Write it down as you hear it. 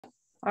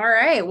All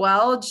right.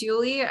 Well,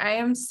 Julie, I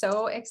am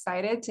so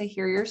excited to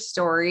hear your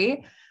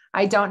story.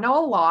 I don't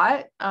know a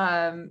lot.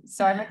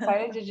 So I'm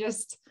excited to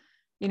just,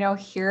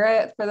 hear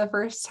it for the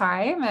first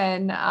time.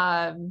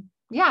 And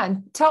yeah,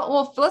 and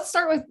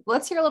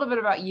let's hear a little bit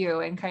about you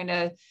and kind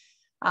of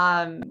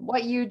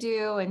what you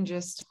do and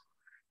just,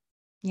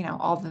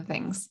 all the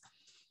things.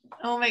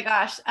 Oh my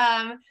gosh.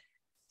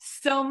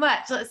 So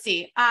much. Let's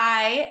see.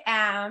 I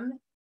am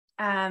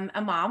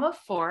a mom of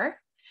four.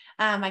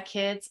 My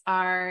kids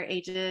are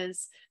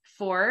ages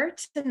 4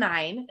 to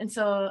 9. And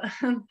so,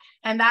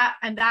 and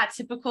that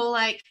typical,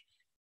 like,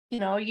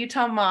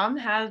 Utah mom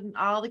has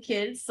all the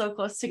kids so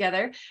close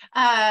together.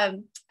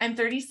 I'm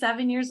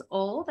 37 years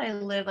old. I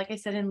live, like I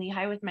said, in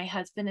Lehigh with my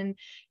husband and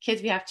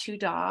kids. We have 2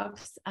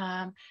 dogs.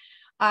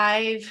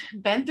 I've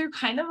been through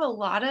kind of a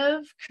lot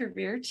of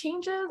career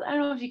changes. I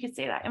don't know if you could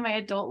say that in my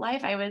adult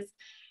life. I was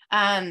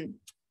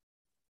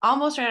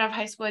almost right out of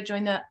high school. I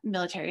joined the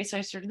military. So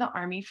I served in the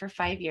Army for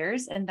 5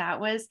 years, and that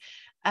was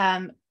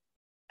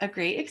a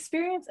great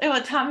experience.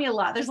 It taught me a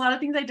lot. There's a lot of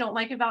things I don't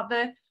like about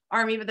the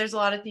Army, but there's a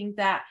lot of things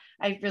that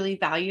I really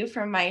value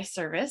from my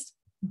service.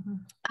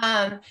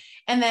 And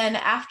then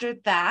after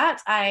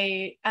that,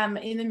 I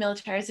in the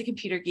military as a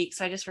computer geek.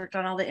 So I just worked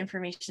on all the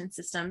information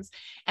systems.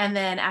 And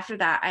then after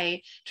that,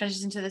 I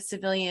transitioned into the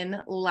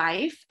civilian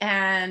life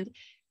and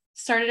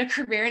started a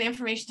career in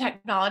information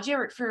technology. I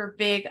worked for a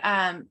big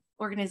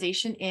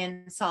organization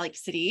in Salt Lake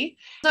City.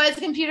 So I was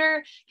a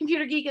computer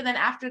geek. And then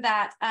after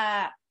that,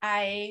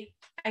 I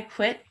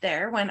quit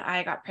there when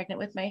I got pregnant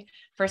with my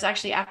first.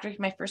 Actually, after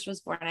my first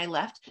was born, I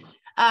left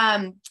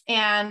and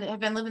have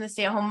been living the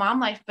stay-at-home mom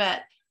life.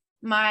 But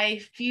my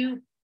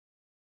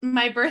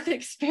birth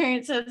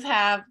experiences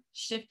have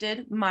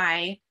shifted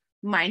my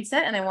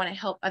mindset, and I want to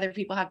help other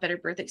people have better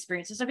birth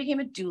experiences. So I became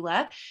a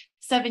doula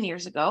 7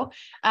 years ago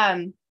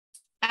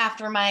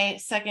after my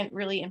second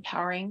really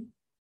empowering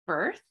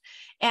birth,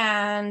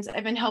 and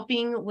I've been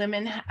helping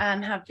women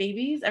have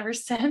babies ever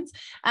since.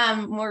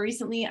 More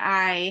recently,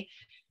 I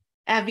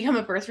have become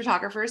a birth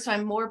photographer. So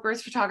I'm more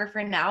birth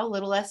photographer now, a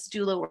little less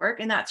doula work.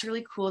 And that's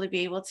really cool to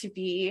be able to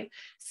be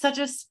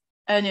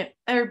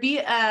be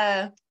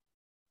a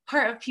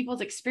part of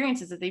people's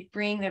experiences as they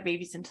bring their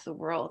babies into the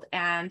world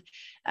and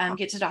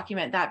get to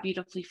document that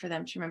beautifully for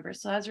them to remember.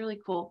 So that's really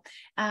cool.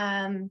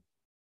 I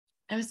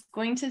was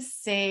going to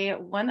say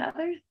one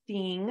other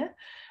thing.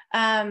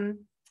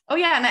 Oh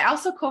yeah, and I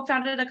also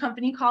co-founded a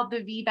company called the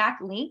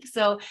VBAC Link.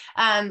 So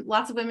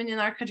lots of women in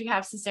our country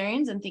have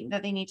cesareans and think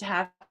that they need to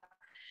have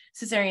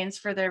cesareans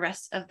for the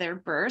rest of their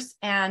births.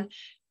 And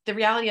the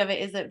reality of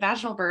it is that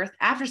vaginal birth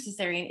after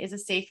cesarean is a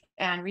safe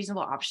and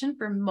reasonable option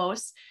for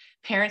most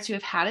parents who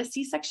have had a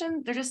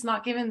C-section. They're just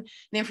not given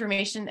the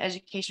information,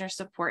 education, or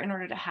support in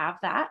order to have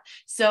that.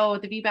 So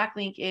the VBAC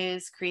Link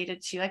is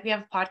created to, like, we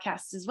have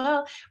podcasts as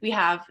well. We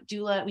have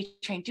we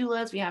train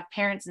doulas, we have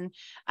parents and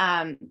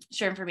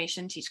share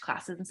information, teach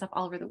classes and stuff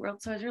all over the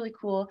world. So it's really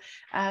cool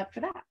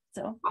for that.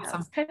 So awesome.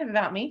 That's kind of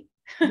about me.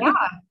 Yeah.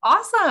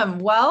 Awesome.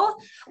 Well,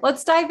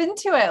 let's dive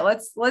into it.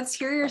 Let's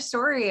hear your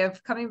story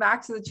of coming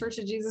back to the Church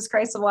of Jesus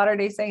Christ of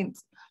Latter-day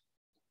Saints.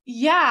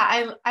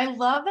 Yeah, I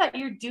love that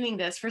you're doing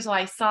this. First of all,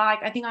 I saw,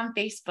 I think on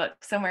Facebook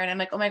somewhere, and I'm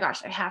like, oh my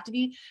gosh, I have to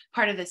be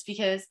part of this,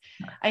 because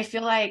I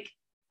feel like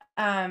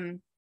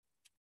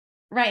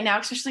right now,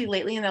 especially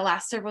lately in the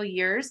last several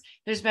years,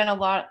 there's been a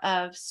lot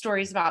of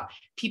stories about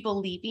people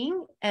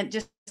leaving and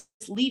just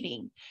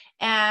leaving.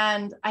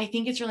 And I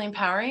think it's really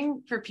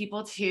empowering for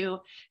people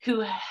who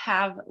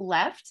have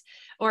left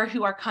or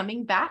who are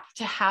coming back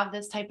to have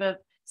this type of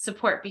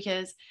support,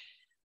 because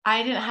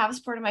I didn't have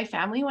support of my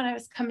family when I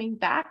was coming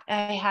back.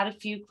 I had a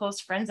few close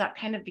friends that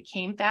kind of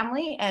became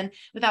family, and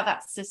without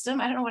that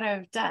system, I don't know what I would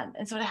have done.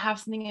 And so to have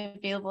something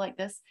available like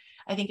this,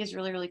 I think is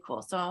really, really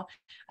cool. So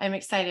I'm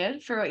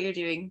excited for what you're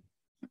doing.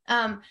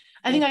 I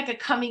think like a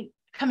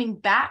coming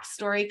back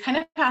story kind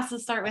of has to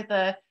start with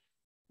a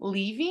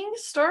leaving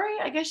story,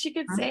 I guess you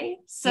could say.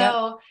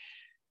 So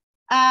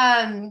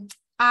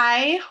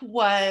I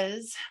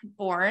was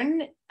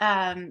born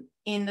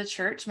in the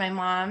church. My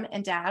mom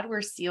and dad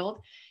were sealed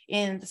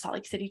in the Salt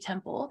Lake City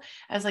temple.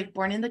 I was like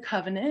born in the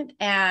covenant,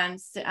 and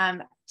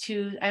I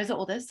was the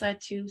oldest, so I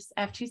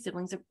have two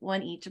siblings,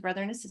 one each, a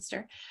brother and a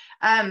sister.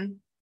 And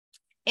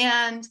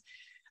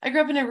I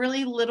grew up in a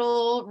really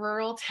little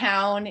rural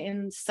town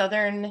in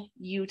southern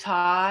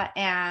Utah,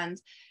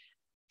 and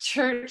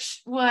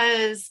church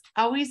was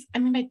always,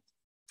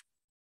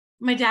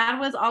 my dad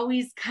was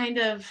always kind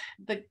of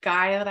the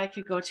guy that I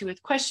could go to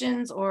with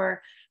questions,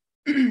 or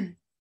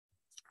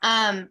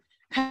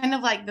kind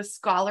of like the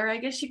scholar, I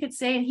guess you could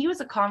say. And he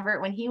was a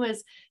convert when he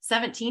was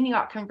 17. He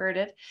got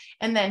converted,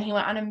 and then he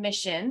went on a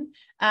mission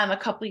a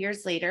couple of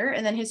years later,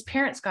 and then his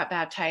parents got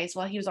baptized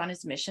while he was on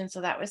his mission. So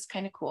that was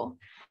kind of cool.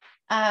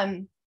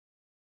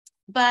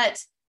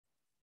 But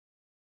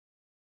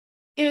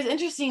it was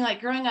interesting, like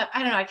growing up,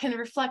 I don't know, I can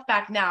reflect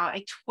back now,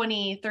 like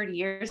 20, 30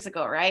 years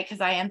ago, right? Because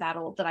I am that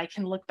old that I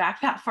can look back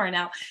that far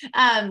now.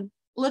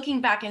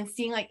 looking back and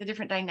seeing like the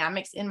different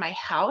dynamics in my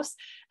house,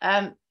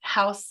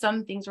 how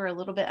some things were a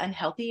little bit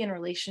unhealthy in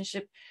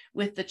relationship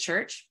with the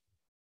church.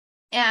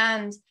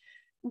 And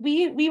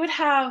we would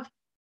have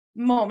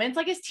moments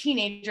like as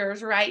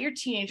teenagers, right? You're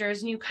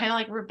teenagers and you kind of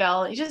like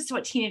rebel. It's just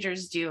what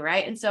teenagers do,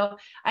 right? And so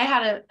I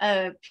had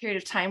a period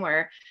of time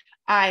where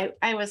I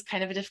was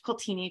kind of a difficult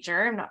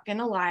teenager, I'm not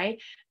gonna lie.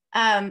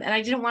 And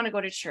I didn't want to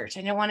go to church.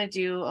 I didn't want to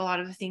do a lot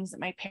of the things that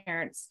my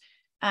parents'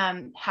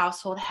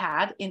 household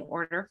had in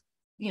order,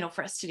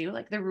 for us to do,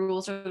 like the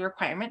rules or the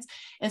requirements.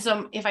 And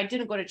so if I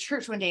didn't go to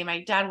church one day,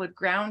 my dad would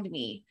ground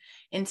me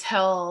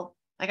until,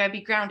 like, I'd be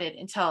grounded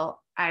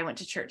until I went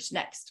to church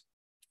next.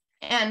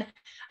 And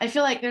I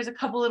feel like there's a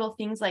couple little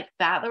things like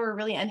that were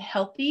really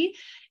unhealthy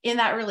in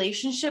that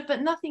relationship,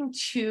 but nothing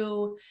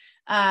too,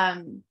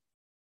 I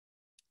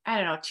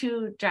don't know,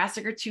 too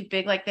drastic or too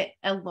big, like they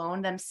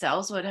alone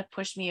themselves would have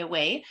pushed me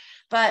away.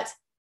 But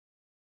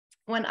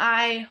when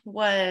I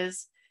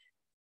was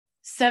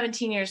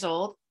 17 years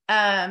old,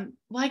 well,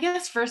 I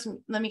guess first,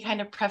 let me kind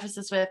of preface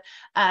this with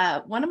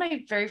one of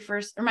my very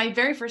first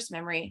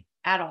memory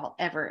at all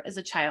ever as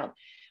a child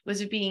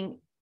was of being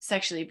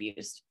sexually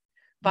abused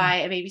by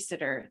a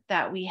babysitter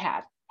that we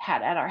had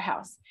at our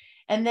house.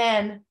 And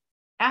then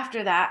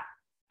after that,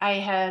 I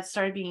had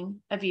started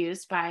being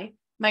abused by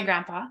my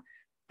grandpa,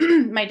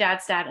 my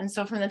dad's dad. And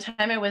so from the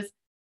time I was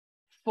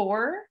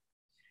 4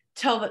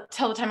 till the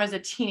time I was a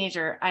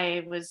teenager,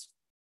 I was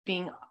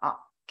being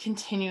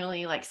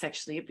continually like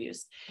sexually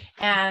abused.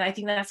 And I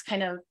think that's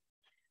kind of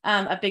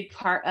a big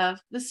part of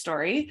the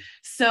story.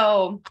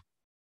 So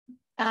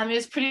it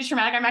was pretty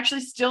traumatic. I'm actually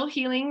still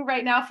healing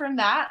right now from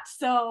that.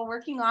 So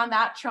working on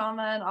that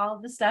trauma and all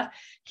of the stuff,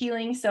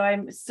 healing. So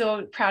I'm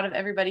so proud of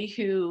everybody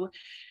who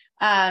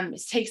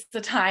takes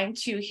the time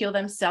to heal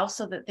themselves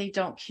so that they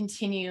don't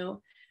continue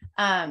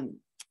the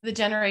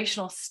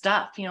generational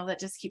stuff, that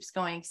just keeps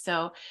going.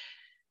 So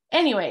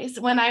anyways,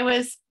 when I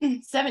was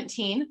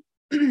 17,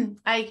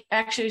 I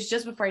actually was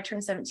just before I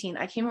turned 17,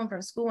 I came home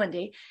from school one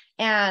day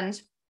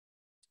and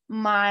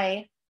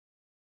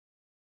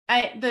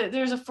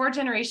there's a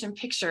 4-generation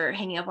picture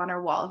hanging up on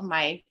our wall of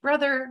my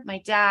brother, my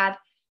dad,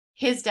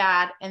 his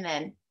dad, and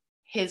then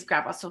his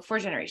grandpa. So 4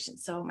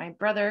 generations. So my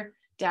brother,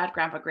 dad,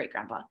 grandpa, great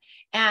grandpa.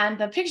 And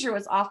the picture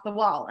was off the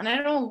wall. And I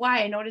don't know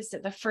why I noticed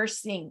it the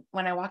first thing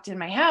when I walked in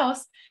my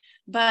house,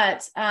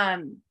 but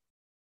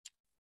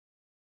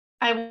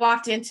I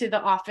walked into the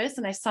office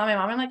and I saw my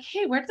mom. I'm like,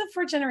 hey, where'd the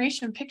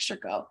 4-generation picture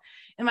go?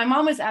 And my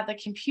mom was at the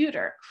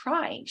computer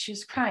crying. She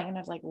was crying. And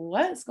I was like,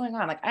 what is going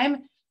on? Like,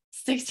 I'm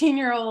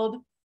 16-year-old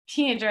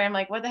teenager. I'm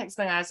like, what the heck's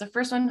going on? I was the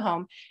first one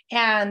home.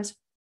 And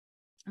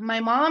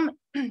my mom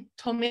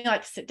told me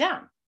like, sit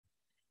down.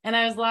 And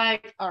I was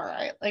like, all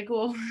right, like,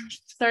 well,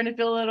 starting to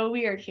feel a little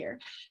weird here.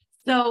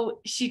 So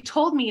she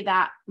told me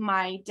that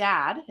my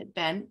dad had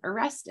been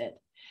arrested.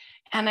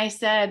 And I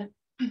said,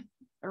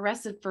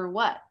 arrested for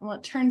what? Well,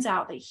 it turns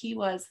out that he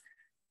was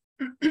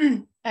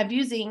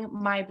abusing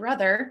my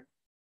brother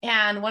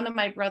and one of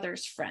my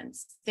brother's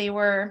friends. They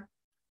were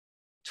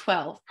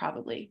 12,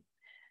 probably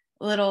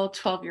little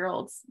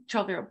 12-year-old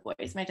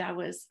boys. My dad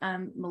was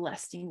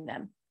molesting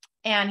them,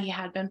 and he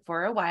had been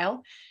for a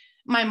while.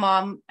 My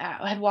mom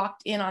had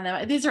walked in on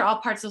them. These are all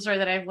parts of the story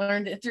that I've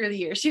learned through the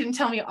years. She didn't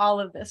tell me all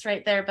of this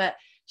right there, but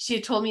she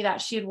had told me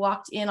that she had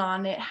walked in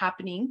on it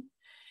happening,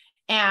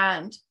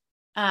 and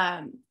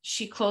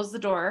she closed the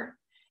door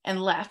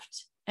and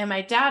left. And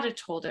my dad had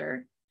told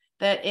her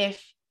that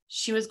if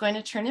she was going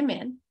to turn him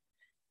in,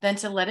 then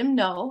to let him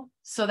know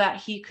so that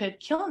he could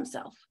kill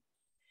himself.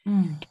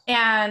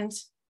 And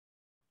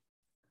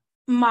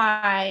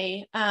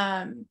my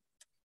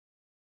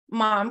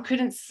mom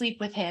couldn't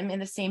sleep with him in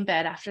the same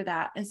bed after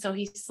that. And so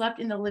he slept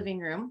in the living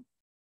room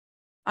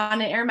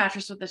on an air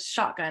mattress with a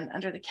shotgun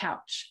under the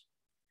couch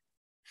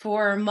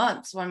for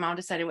months while my mom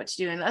decided what to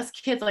do. And us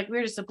kids, like, we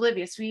were just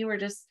oblivious. We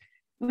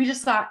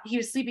just thought he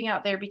was sleeping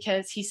out there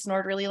because he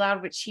snored really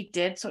loud, which he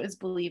did. So it was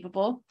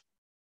believable.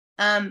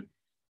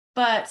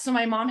 But so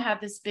my mom had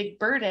this big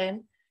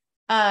burden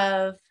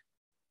of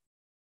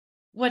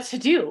what to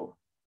do,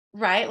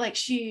 right? Like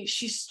she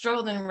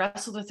struggled and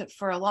wrestled with it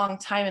for a long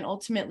time. And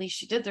ultimately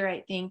she did the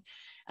right thing.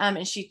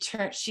 And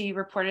she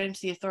reported him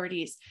to the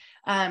authorities.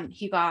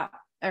 He got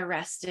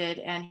arrested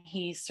and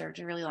he served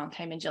a really long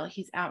time in jail.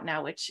 He's out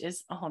now, which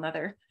is a whole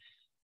nother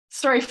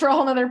story for a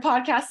whole nother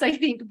podcast, I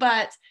think.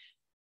 But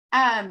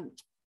and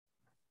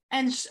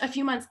a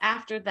few months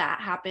after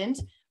that happened,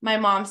 my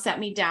mom sat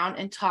me down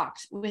and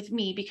talked with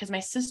me because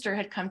my sister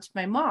had come to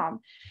my mom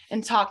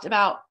and talked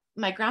about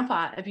my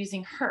grandpa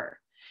abusing her.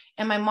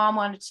 And my mom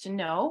wanted to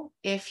know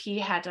if he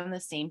had done the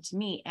same to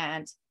me.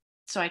 And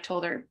so I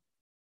told her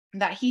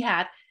that he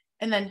had,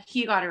 and then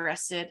he got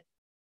arrested,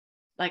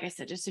 like I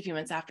said, just a few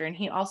months after. And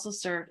he also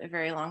served a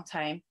very long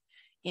time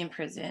in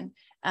prison,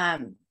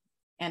 and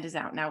is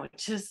out now,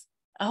 which is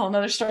a whole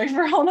nother story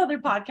for a whole nother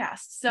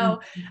podcast. So,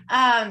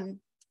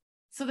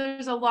 so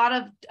there's a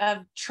lot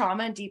of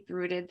trauma and deep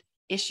rooted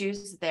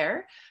issues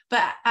there.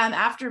 But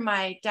after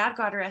my dad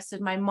got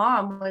arrested, my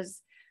mom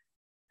was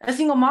a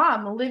single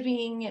mom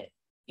living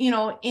in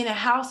a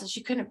house that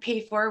she couldn't pay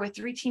for with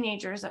 3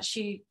 teenagers that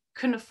she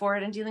couldn't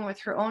afford, and dealing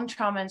with her own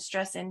trauma and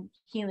stress and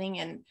healing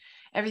and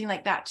everything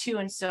like that too.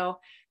 And so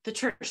the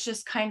church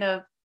just kind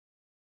of,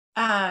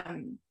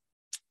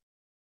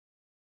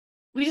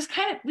 we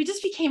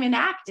just became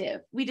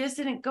inactive. We just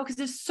didn't go because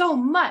there's so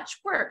much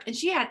work, and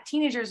she had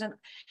teenagers and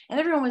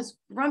everyone was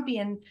grumpy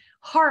and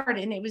hard,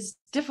 and it was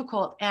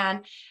difficult.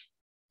 And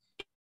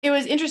it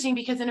was interesting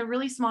because in a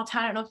really small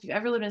town, I don't know if you've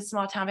ever lived in a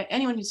small town, but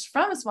anyone who's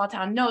from a small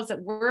town knows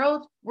that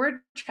word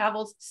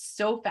travels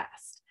so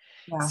fast,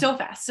 so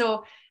fast.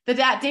 So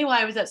that day while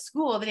I was at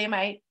school, the day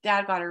my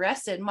dad got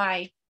arrested,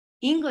 my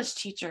English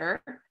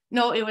teacher,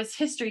 no, it was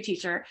history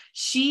teacher.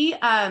 She,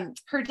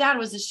 her dad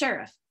was the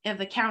sheriff of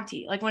the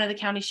county, like one of the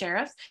county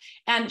sheriffs.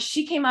 And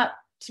she came up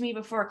to me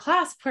before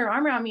class, put her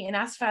arm around me and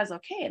asked if I was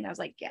okay. And I was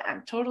like, yeah,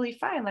 I'm totally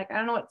fine. Like, I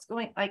don't know what's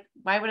going, like,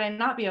 why would I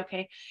not be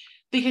okay?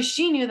 Because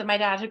she knew that my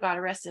dad had got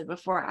arrested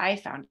before I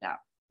found out,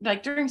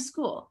 like during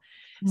school.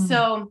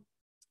 So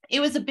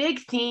it was a big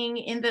thing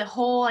in the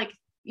whole, like,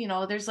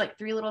 there's like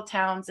 3 little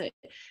towns that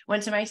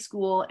went to my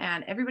school,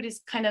 and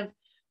everybody's kind of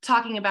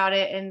talking about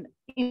it. And,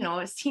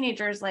 as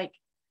teenagers, like,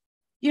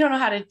 you don't know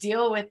how to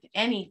deal with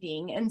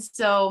anything. And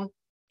so,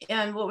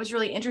 and what was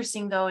really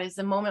interesting though, is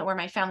the moment where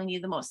my family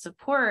needed the most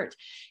support.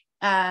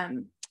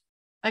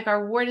 Like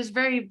our ward is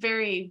very,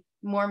 very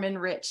Mormon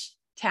rich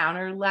town,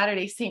 or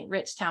Latter-day Saint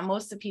rich town.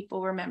 Most of the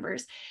people were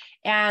members,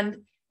 and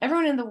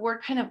everyone in the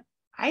ward kind of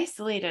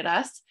isolated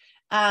us.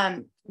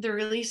 The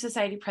Relief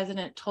Society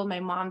president told my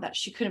mom that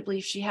she couldn't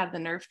believe she had the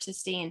nerve to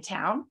stay in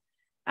town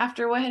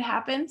after what had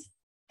happened.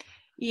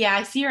 Yeah,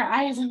 I see her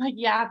eyes. I'm like,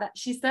 yeah, that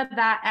she said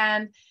that.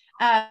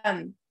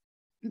 And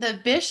the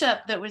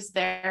bishop that was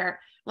there,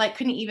 like,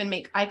 couldn't even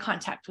make eye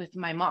contact with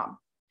my mom.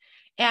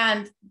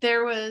 And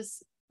there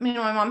was, my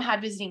mom had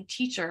a visiting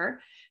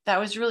teacher that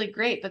was really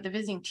great, but the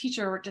visiting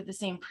teacher worked at the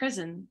same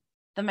prison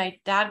that my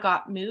dad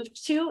got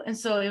moved to. And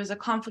so it was a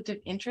conflict of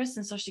interest.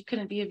 And so she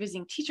couldn't be a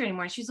visiting teacher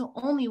anymore. And she's the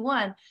only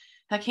one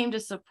that came to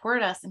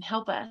support us and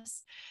help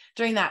us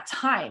during that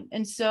time.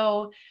 And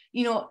so,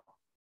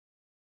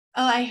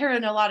 I hear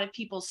in a lot of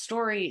people's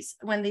stories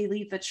when they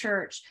leave the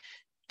church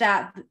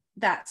that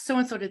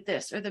so-and-so did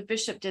this, or the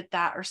bishop did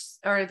that,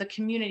 or the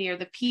community, or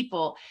the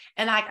people.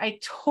 And I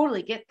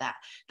totally get that.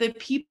 The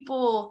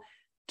people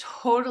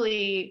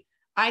totally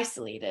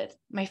isolated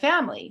my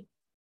family.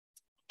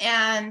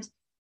 And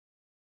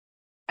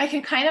I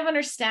can kind of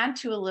understand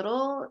to a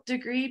little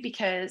degree,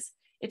 because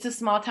it's a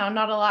small town,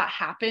 not a lot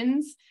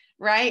happens,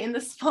 right? In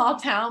the small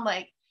town,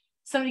 like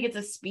somebody gets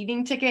a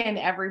speeding ticket and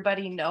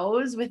everybody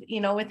knows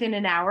within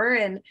an hour.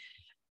 And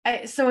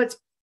so it's,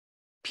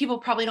 people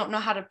probably don't know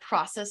how to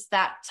process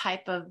that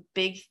type of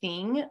big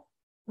thing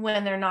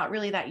when they're not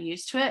really that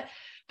used to it.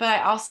 But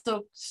I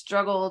also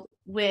struggled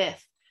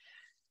with,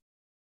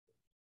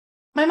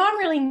 my mom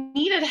really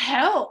needed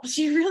help.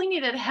 She really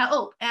needed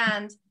help,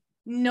 and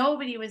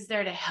nobody was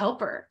there to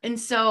help her. And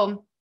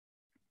so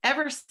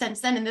ever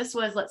since then, and this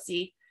was, let's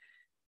see,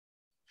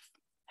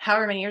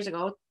 however many years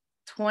ago,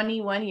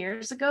 21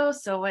 years ago.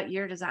 So what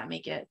year does that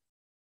make it?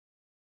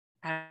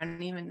 I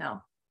don't even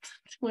know.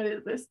 What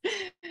is this?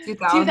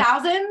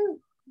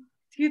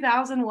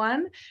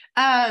 2001.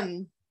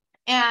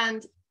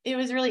 And it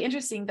was really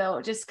interesting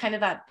though, just kind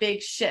of that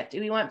big shift.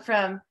 We went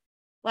from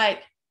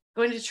like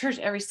going to church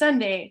every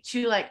Sunday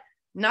to like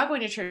not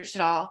going to church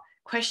at all,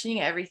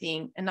 questioning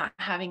everything, and not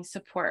having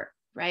support,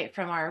 right,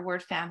 from our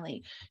word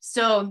family.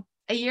 So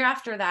a year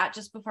after that,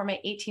 just before my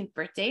 18th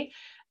birthday,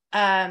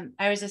 I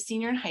was a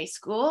senior in high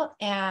school,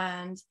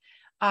 and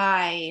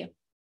I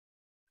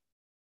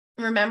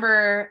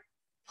remember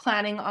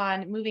planning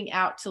on moving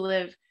out to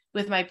live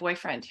with my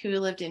boyfriend who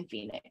lived in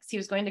Phoenix. He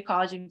was going to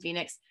college in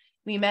Phoenix.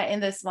 We met in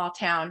this small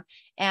town,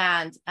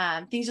 and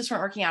things just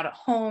weren't working out at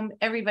home.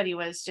 Everybody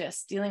was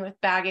just dealing with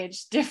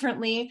baggage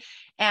differently.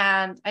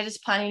 And I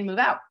just planned to move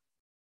out.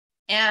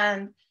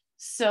 And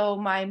so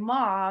my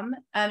mom,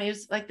 it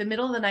was like the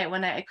middle of the night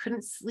when I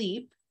couldn't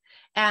sleep.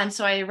 And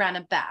so I ran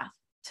a bath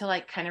to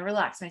like kind of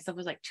relax myself. It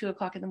was like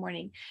 2:00 in the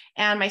morning.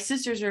 And my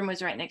sister's room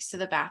was right next to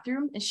the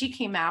bathroom. And she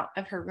came out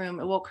of her room.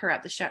 It woke her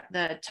up.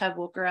 The tub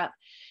woke her up.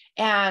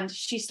 And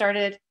she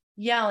started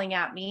yelling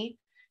at me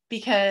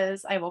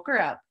because I woke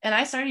her up. And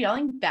I started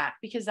yelling back,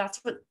 because that's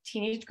what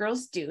teenage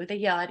girls do. They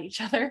yell at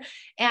each other.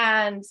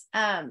 And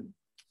my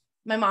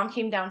mom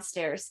came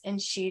downstairs,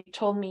 and she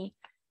told me,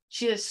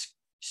 she just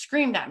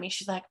screamed at me.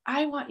 She's like,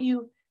 I want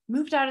you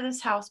moved out of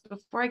this house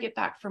before I get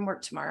back from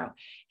work tomorrow.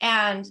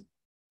 And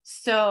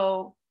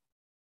so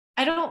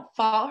I don't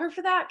fault her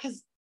for that,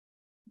 because,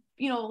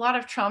 a lot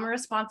of trauma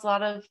response, a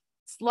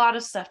lot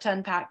of stuff to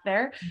unpack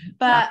there.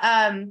 But,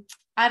 and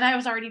I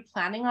was already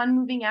planning on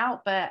moving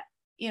out, but,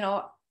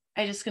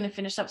 I just going to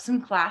finish up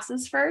some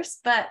classes first.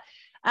 But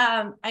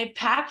I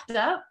packed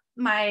up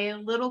my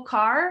little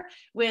car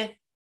with a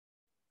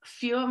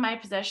few of my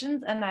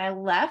possessions, and I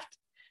left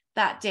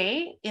that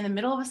day in the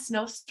middle of a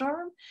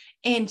snowstorm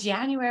in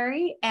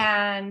January.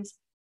 And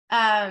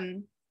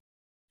I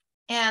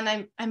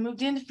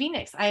moved into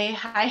Phoenix. I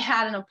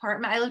had an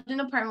apartment. I lived in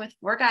an apartment with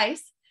 4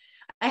 guys.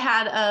 I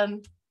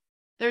had,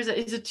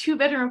 it's a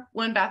 2-bedroom,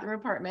 1-bathroom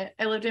apartment.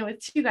 I lived in with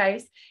 2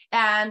 guys,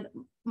 and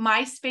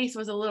my space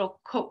was a little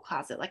coat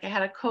closet. Like I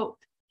had a coat,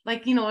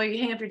 like, you know, where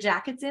you hang up your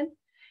jackets in.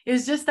 It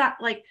was just that,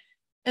 like,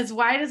 as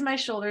wide as my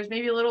shoulders,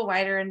 maybe a little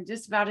wider, and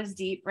just about as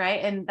deep, right?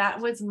 And that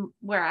was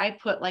where I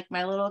put like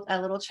a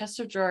little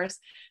chest of drawers,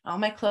 all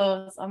my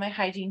clothes, all my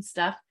hygiene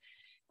stuff.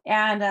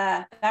 And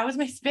that was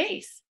my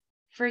space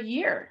for a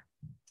year.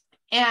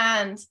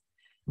 And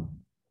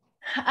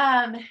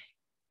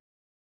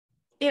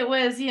it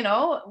was, you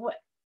know,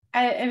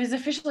 I was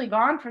officially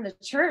gone from the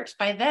church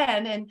by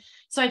then. And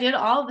so I did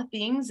all the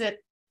things that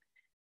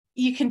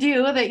you can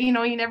do that, you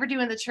know, you never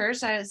do in the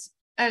church. I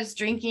was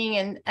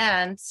drinking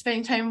and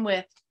spending time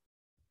with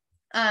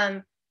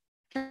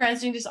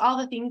friends, doing just all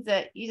the things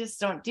that you just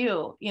don't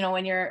do, you know,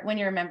 when you're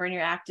a member and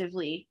you're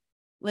actively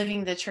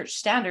living the church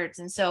standards.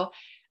 And so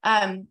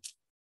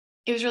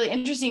it was really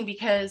interesting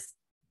because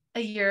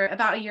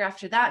about a year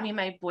after that, me and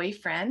my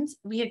boyfriend,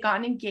 we had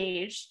gotten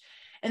engaged,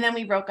 and then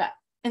we broke up.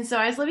 And so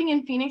I was living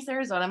in Phoenix,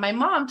 Arizona. My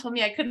mom told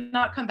me I could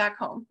not come back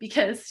home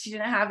because she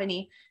didn't have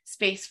any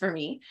space for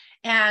me.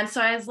 And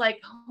so I was like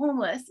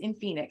homeless in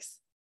Phoenix.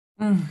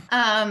 For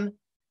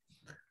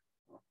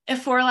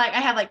like,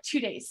 I had like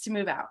 2 days to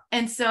move out.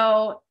 And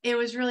so it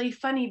was really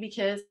funny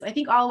because I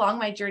think all along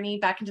my journey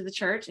back into the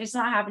church, it's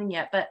not happening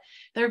yet, but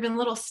there have been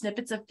little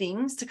snippets of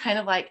things to kind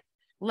of like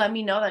let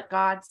me know that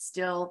God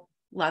still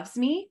loves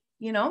me,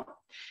 you know?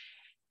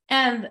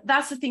 And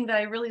that's the thing that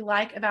I really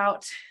like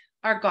about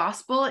our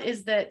gospel,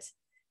 is that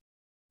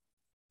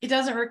it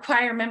doesn't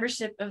require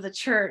membership of the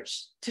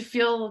church to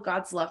feel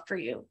God's love for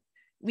you.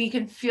 We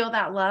can feel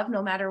that love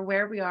no matter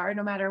where we are,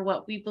 no matter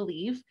what we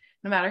believe,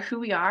 no matter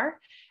who we are,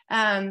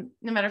 no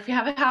matter if we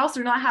have a house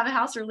or not have a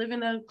house or live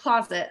in a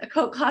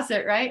coat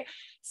closet, right?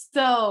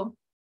 So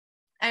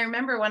I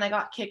remember when I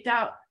got kicked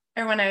out,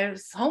 or when I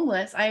was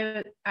homeless,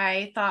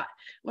 I thought,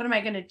 what am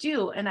I going to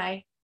do? And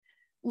I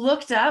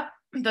looked up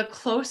the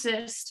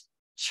closest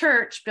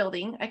church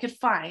building I could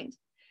find,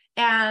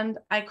 and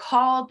I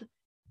called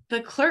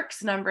the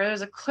clerk's number.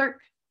 There's a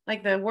clerk,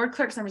 like the ward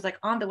clerk's number is like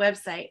on the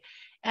website.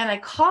 And I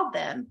called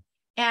them,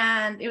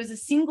 and it was a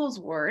singles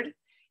ward.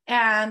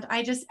 And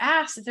I just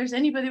asked if there's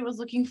anybody that was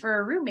looking for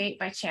a roommate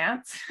by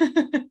chance.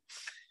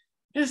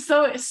 It's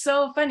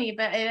so funny,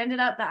 but it ended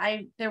up that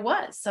there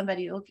was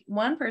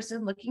one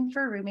person looking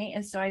for a roommate.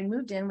 And so I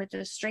moved in with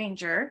a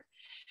stranger,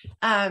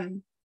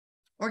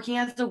 working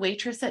as a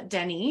waitress at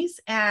Denny's.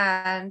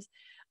 And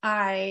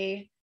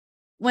I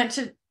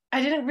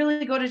didn't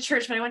really go to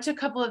church, but I went to a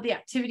couple of the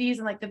activities,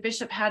 and like the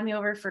bishop had me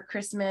over for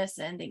Christmas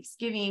and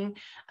Thanksgiving.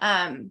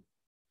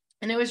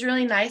 And it was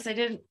really nice. I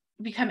didn't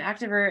become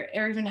active or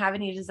even have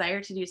any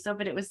desire to do so,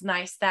 but it was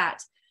nice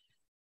that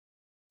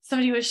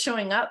somebody was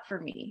showing up for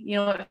me. You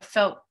know, it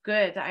felt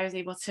good that I was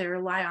able to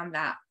rely on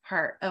that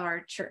part of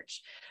our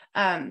church.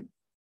 When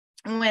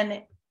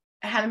I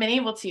hadn't been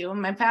able to,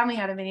 my family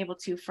hadn't been able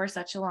to for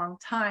such a long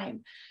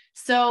time.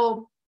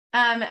 So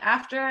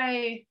after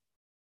I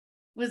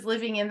was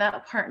living in that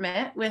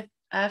apartment with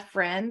a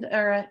friend,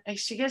 or I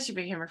guess she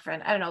became a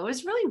friend. I don't know. It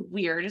was really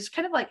weird. It was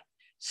kind of like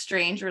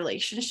strange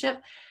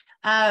relationship.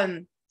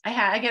 I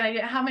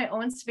didn't have my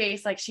own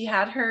space. Like she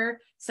had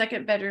her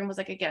second bedroom was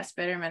like a guest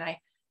bedroom, and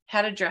I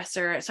had a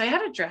dresser. So I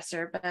had a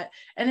dresser,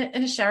 and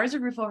a shower is a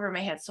roof over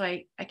my head. So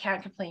I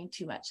can't complain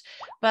too much,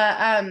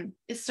 but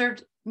it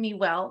served me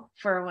well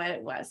for what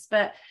it was.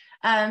 But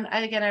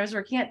I was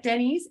working at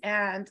Denny's,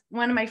 and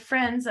one of my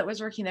friends that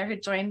was working there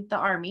had joined the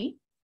Army.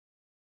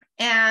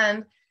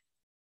 And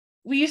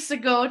we used to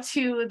go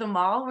to the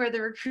mall where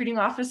the recruiting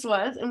office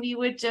was, and we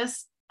would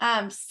just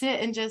sit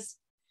and just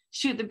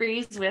shoot the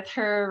breeze with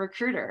her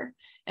recruiter.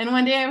 And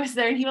one day I was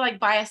there, and he would like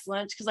buy us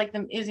lunch, because like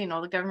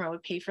the government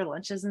would pay for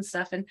lunches and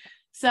stuff. And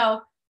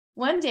so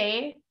one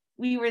day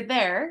we were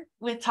there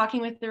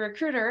talking with the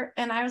recruiter,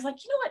 and I was like,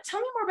 you know what, tell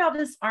me more about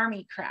this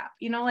Army crap.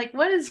 You know, like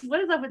what is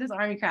up with this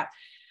Army crap?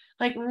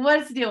 Like,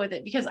 what's the deal with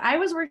it? Because I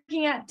was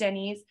working at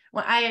Denny's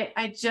when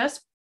I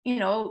just, you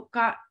know,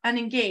 got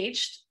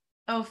unengaged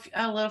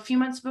a few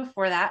months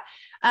before that.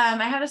 I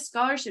had a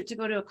scholarship to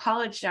go to a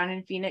college down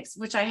in Phoenix,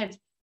 which I had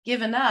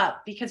given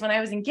up because when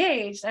I was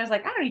engaged, I was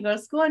like, I don't need to go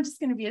to school. I'm just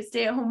going to be a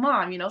stay-at-home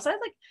mom, you know? So I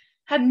was like,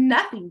 had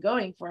nothing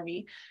going for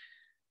me.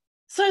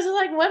 So I was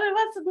like,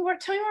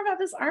 tell me more about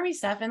this Army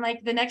stuff. And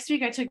like the next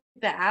week I took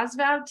the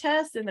ASVAB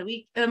test, and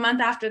the month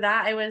after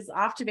that, I was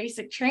off to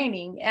basic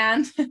training.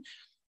 And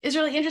it's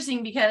really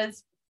interesting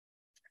because,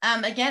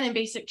 again, in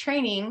basic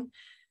training,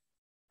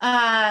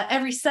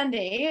 every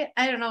Sunday,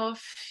 I don't know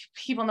if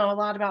people know a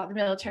lot about the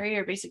military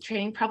or basic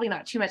training, probably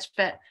not too much,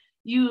 but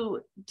you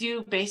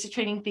do basic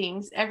training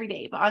things every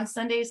day. But on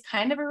Sundays,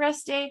 kind of a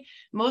rest day,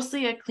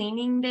 mostly a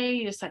cleaning day.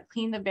 You just like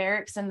clean the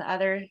barracks and the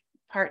other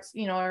parts,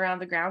 you know, around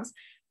the grounds.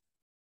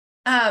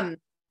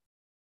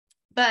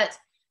 But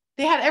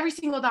they had every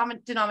single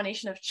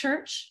denomination of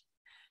church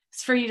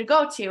for you to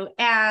go to.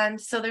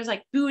 And so there's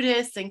like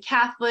Buddhists and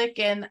Catholic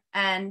and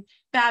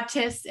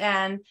Baptists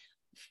and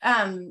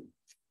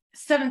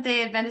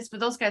Seventh-day Adventists,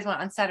 but those guys went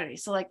on Saturday.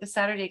 So like the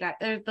Saturday guy,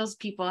 those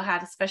people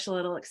had a special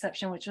little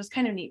exception, which was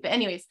kind of neat. But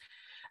anyways,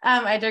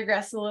 I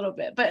digress a little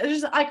bit, but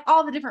there's like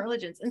all the different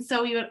religions. And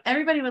so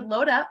everybody would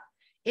load up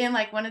in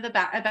like one of the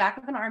back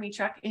of an army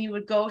truck, and you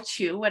would go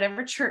to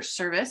whatever church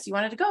service you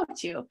wanted to go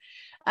to,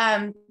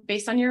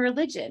 based on your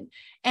religion.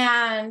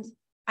 And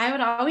I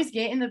would always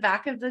get in the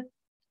back of the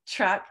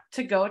truck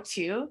to go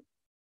to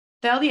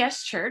the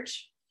LDS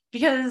church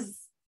because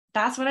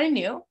that's what I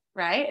knew.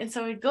 Right. And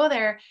so we'd go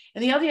there,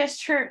 and the LDS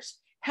church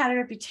had a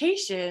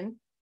reputation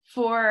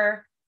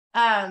for,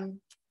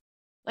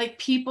 like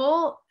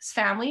people's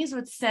families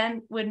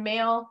would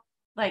mail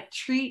like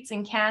treats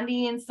and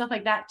candy and stuff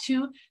like that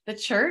to the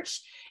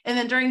church. And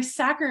then during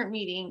sacrament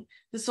meeting,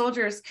 the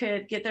soldiers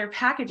could get their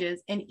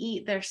packages and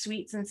eat their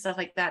sweets and stuff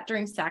like that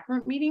during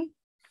sacrament meeting.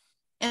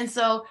 And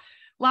so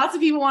lots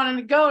of people wanted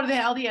to go to the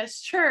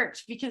LDS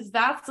church because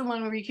that's the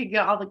one where you could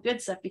get all the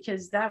good stuff,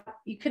 because that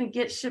you couldn't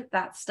shipped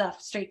that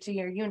stuff straight to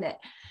your unit.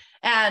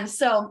 And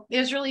so it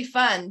was really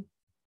fun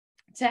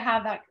to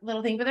have that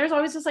little thing. But there's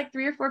always just like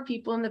 3 or 4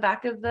 people in the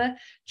back of the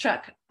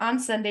truck on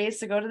Sundays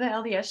to go to the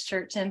LDS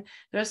church, and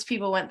those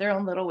people went their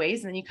own little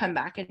ways, and then you come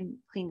back and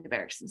clean the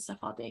barracks and stuff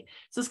all day.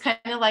 So it's kind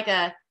of like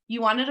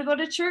you wanted to go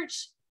to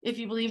church if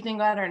you believed in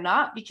God or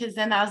not, because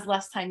then that was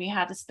less time you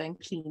had to spend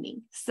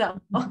cleaning. So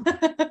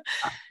it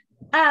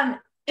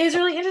was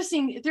really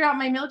interesting throughout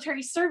my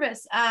military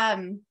service.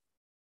 At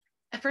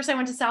first I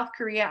went to South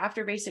Korea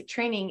after basic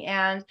training.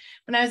 And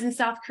when I was in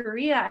South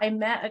Korea, I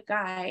met a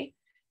guy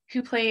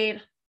who played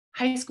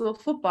high school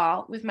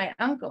football with my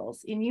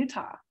uncles in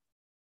Utah.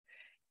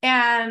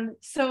 And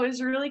so it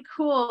was really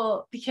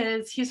cool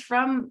because he's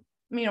from,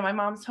 my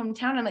mom's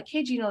hometown. I'm like,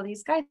 hey, do you know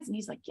these guys? And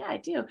he's like, yeah, I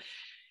do.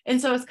 And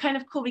so it's kind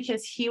of cool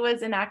because he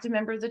was an active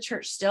member of the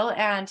church still,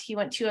 and he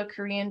went to a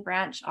Korean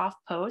branch off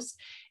post.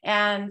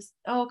 And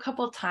a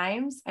couple of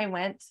times I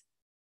went,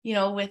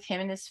 with him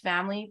and his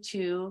family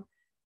to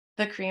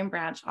the Korean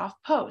branch off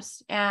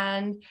post.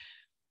 And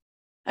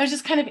it was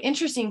just kind of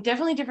interesting,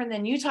 definitely different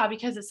than Utah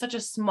because it's such a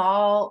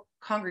small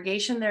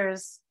congregation.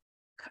 There's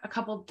a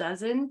couple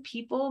dozen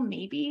people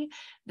maybe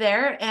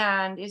there,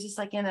 and it's just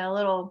like in a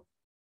little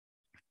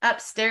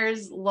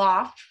upstairs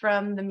loft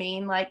from the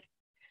main like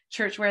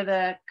church where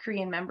the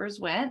Korean members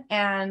went.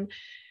 And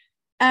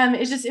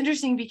it's just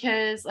interesting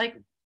because like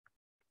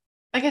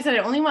I said, I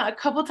only went a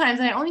couple times,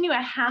 and I only knew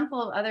a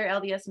handful of other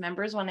LDS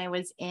members when I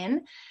was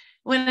in.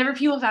 Whenever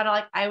people found out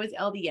like I was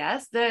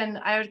LDS, then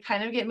I would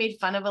kind of get made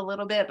fun of a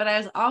little bit, but I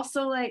was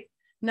also like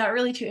not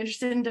really too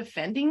interested in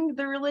defending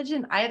the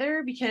religion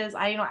either, because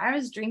I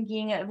was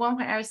drinking at one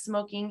point, I was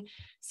smoking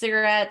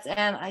cigarettes,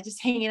 and I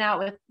just hanging out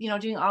with,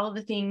 doing all of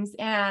the things.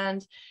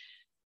 And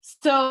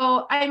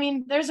so,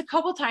 there's a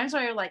couple times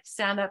where I like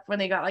stand up when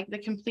they got like the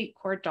complete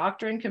core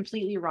doctrine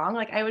completely wrong.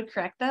 Like I would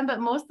correct them,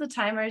 but most of the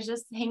time I was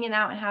just hanging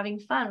out and having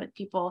fun with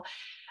people.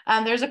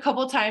 There's a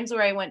couple times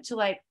where I went to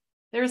like,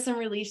 there was some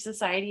Relief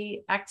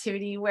Society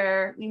activity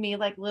where we made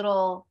like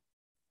little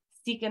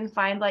seek and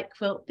find like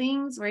quilt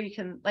things where you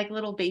can like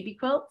little baby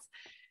quilts.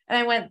 And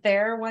I went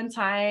there one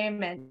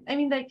time, and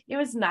it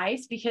was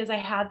nice because I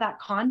had that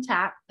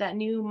contact that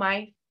knew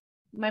my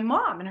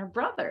mom and her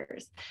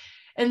brothers.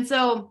 And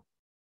so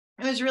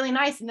it was really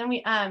nice. And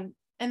then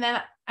and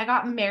then I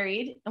got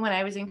married when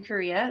I was in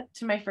Korea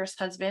to my first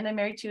husband. I'm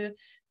married to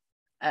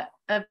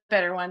a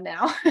better one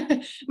now.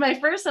 My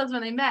first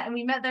husband, we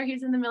met there. He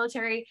was in the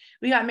military.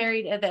 We got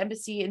married at the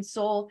embassy in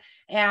Seoul.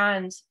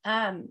 And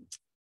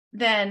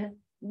then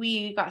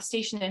we got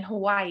stationed in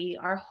Hawaii.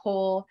 Our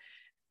whole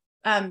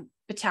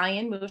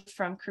battalion moved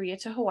from Korea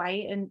to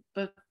Hawaii. And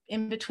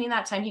in between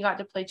that time, he got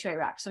deployed to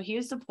Iraq. So he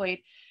was deployed,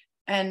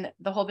 and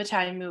the whole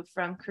battalion moved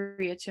from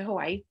Korea to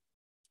Hawaii.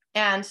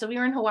 And so we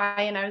were in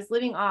Hawaii, and I was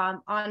living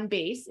on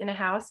base in a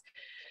house.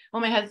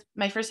 Well,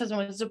 my first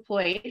husband was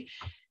deployed.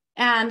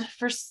 And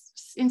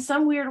in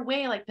some weird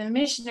way, like the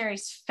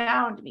missionaries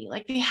found me.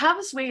 Like they have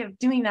this way of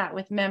doing that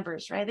with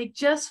members, right? They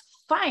just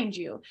find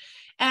you.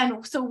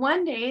 And so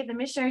one day the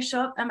missionaries show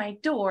up at my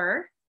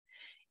door,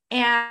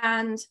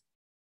 and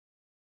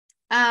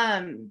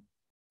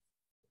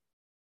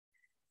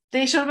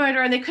they showed up at my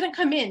door, and they couldn't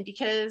come in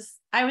because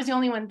I was the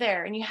only one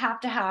there. And you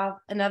have to have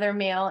another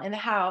male in the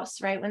house,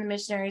 right, when the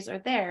missionaries are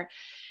there.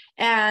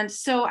 And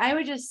so I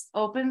would just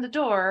open the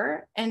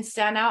door and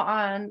stand out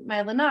on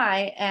my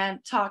lanai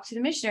and talk to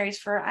the missionaries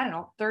for,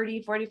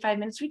 30, 45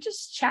 minutes. We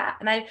just chat.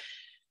 And I'd,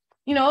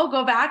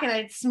 go back and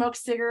I'd smoke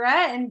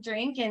cigarette and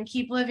drink and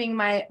keep living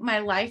my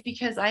life,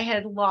 because I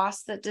had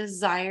lost the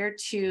desire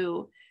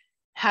to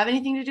have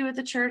anything to do with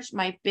the church.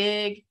 My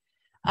big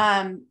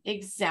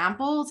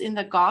examples in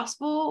the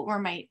gospel were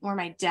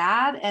my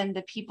dad and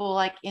the people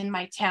like in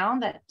my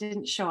town that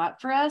didn't show up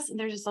for us. And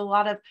there's just a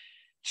lot of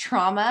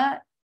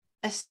trauma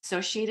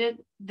associated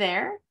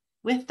there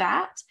with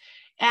that.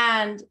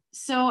 And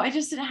so I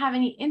just didn't have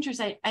any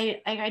interest.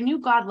 I knew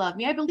God loved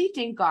me. I believed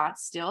in God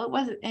still.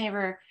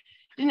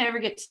 Didn't ever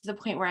get to the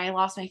point where I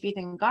lost my faith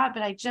in God,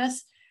 but I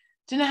just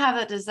didn't have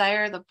that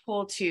desire, the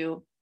pull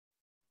to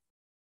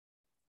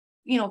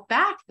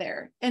back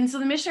there. And so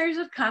the missionaries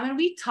would come and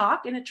we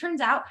talk, and it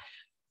turns out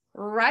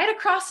right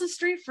across the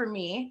street from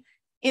me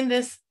in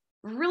this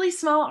really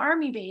small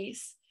army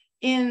base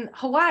in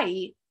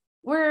Hawaii,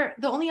 were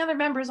the only other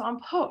members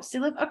on post. They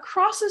live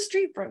across the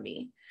street from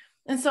me.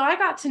 And so I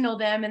got to know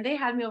them, and they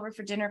had me over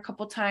for dinner a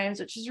couple of times,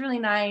 which is really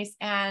nice.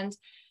 And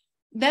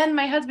then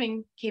my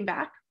husband came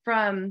back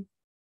from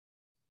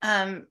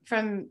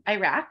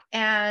Iraq,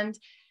 and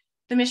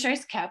the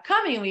missionaries kept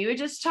coming. We would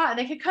just chat.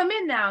 They could come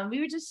in now and we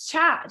would just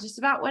chat just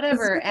about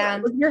whatever.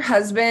 And with your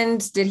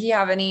husband, did he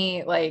have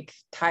any like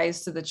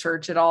ties to the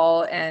church at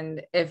all?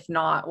 And if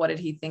not, what did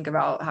he think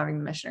about having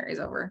the missionaries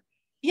over?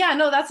 Yeah,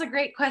 no, that's a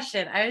great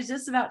question. I was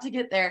just about to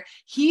get there.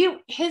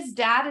 His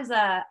dad is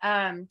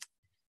a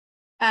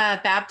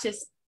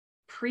Baptist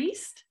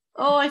priest.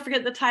 Oh, I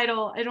forget the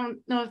title. I don't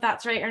know if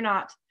that's right or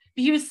not,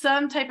 but he was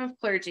some type of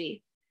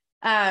clergy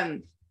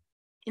in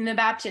the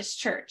Baptist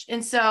church.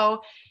 And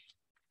so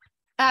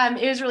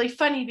it was really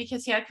funny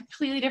because he had a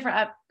completely different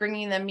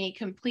upbringing than me,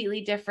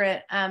 completely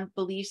different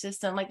belief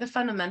system. Like the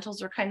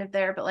fundamentals were kind of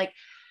there, but like,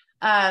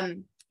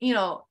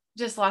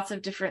 just lots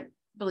of different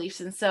beliefs.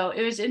 And so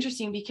it was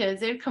interesting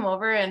because they'd come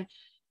over and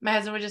my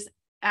husband would just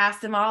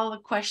ask them all the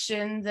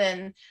questions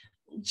and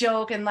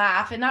joke and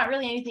laugh, and not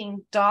really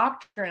anything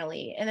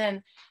doctrinally. And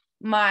then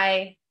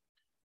my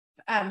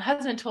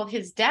husband told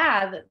his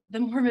dad that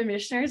the Mormon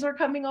missionaries were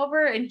coming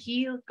over, and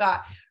he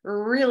got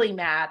really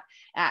mad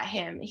at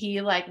him. He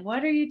like,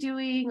 what are you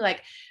doing?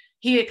 Like,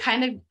 he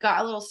kind of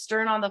got a little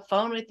stern on the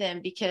phone with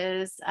him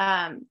because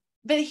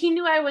but he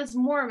knew I was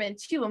Mormon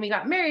too when we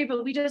got married,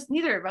 but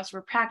neither of us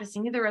were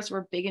practicing, neither of us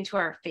were big into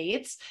our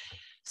faiths.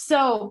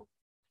 So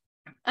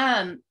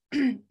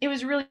it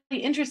was really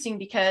interesting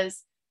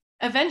because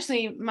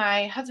eventually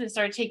my husband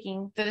started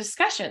taking the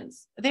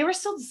discussions. They were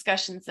still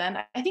discussions then.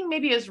 I think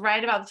maybe it was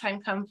right about the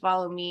time Come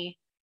Follow Me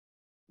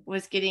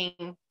was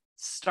getting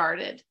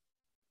started.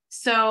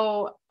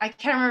 So I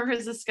can't remember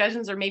his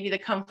discussions or maybe the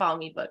Come Follow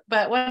Me book,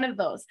 but one of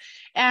those.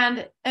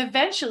 And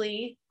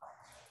eventually,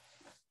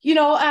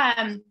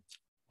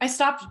 I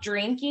stopped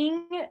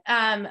drinking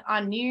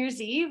on New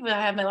Year's Eve.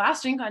 I had my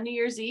last drink on New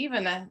Year's Eve,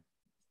 and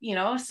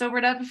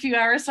sobered up a few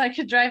hours so I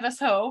could drive us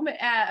home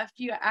a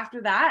few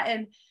after that.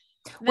 And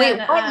then, wait,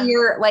 what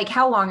year? Like,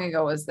 how long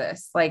ago was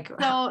this? Like,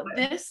 so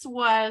this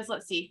was,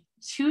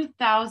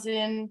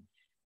 2008.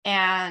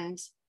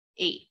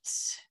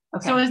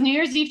 Okay. So it was New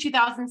Year's Eve,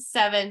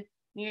 2007.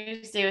 New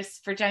Year's Day was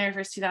for January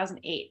 1st,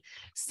 2008.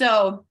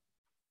 So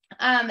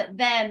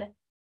then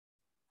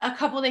a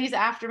couple of days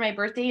after my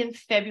birthday in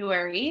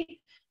February,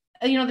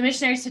 the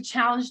missionaries had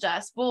challenged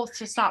us both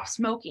to stop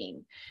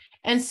smoking.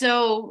 And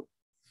so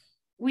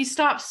we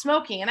stopped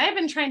smoking, and I've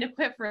been trying to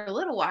quit for a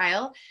little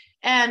while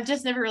and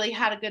just never really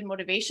had a good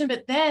motivation.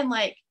 But then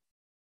like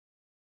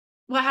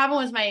what happened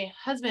was my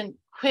husband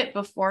quit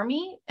before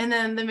me. And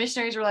then the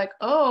missionaries were like,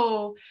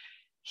 oh,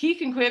 he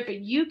can quit, but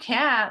you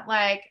can't.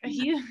 Like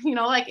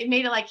it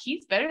made it like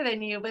he's better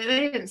than you, but they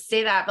didn't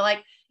say that, but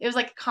like, it was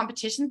like a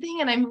competition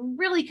thing. And I'm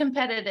really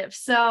competitive.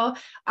 So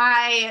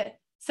I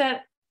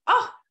said,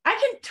 oh, I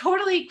can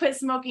totally quit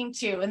smoking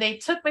too. And they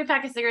took my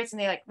pack of cigarettes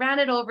and they like ran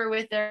it over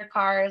with their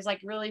cars,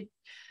 like really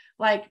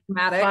like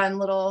dramatic, fun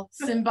little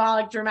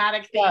symbolic,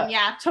 dramatic thing.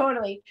 Yeah,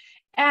 totally.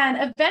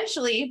 And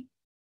eventually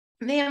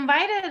they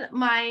invited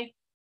my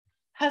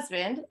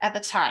husband at the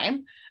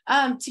time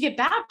to get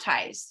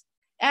baptized.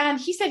 And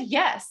he said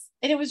yes.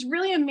 And it was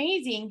really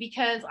amazing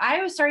because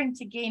I was starting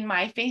to gain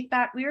my faith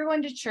back. We were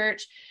going to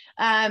church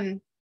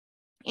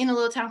in a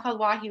little town called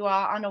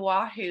Wahiawa on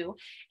Oahu.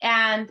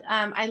 And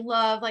I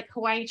love, like,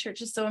 Hawaii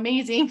church is so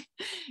amazing.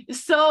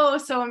 so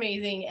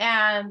amazing.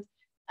 And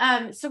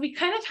so we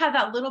kind of had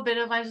that little bit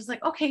of, I was just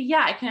like, okay,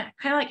 yeah, I can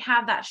kind of like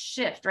have that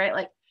shift, right?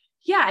 Like,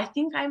 yeah, I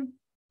think I'm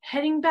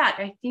heading back.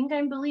 I think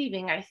I'm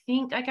believing. I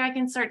think like I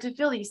can start to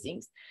feel these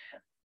things.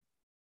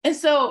 And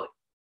so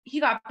he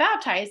got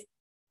baptized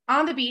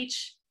on the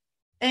beach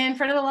in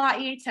front of the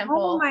Laie temple.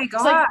 Oh my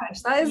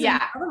gosh, that is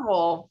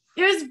incredible.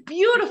 It was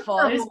beautiful.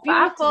 It was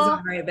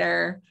beautiful right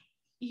there.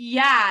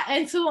 Yeah.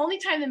 And so the only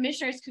time the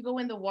missionaries could go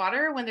in the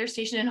water when they're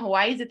stationed in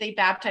Hawaii is if they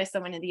baptize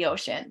someone in the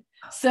ocean.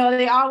 So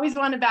they always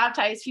want to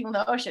baptize people in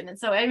the ocean. And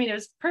so, I mean, it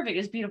was perfect. It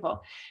was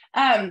beautiful.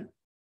 And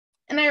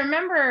I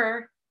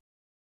remember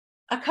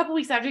a couple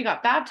weeks after he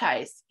got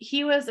baptized,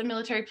 he was a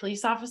military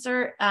police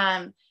officer.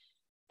 And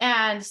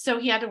so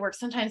he had to work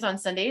sometimes on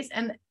Sundays.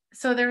 And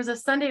so there was a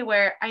Sunday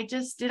where I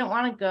just didn't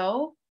want to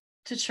go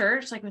to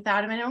church, like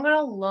without him. I didn't go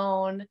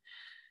alone.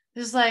 It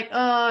was like,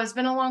 oh, it's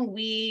been a long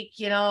week.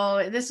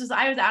 I was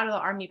out of the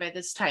army by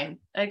this time.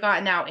 I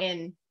got out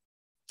in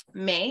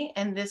May,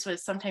 and this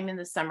was sometime in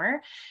the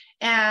summer.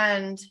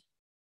 And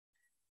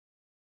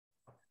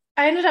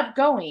I ended up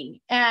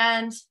going,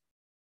 and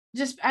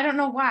just, I don't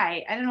know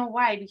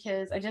why,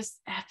 because I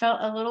felt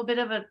a little bit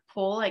of a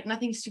pull, like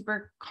nothing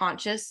super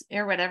conscious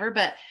or whatever,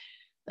 but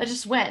I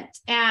just went.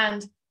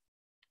 And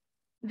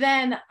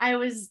then I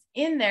was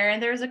in there,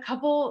 and there was a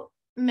couple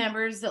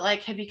members that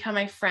like had become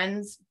my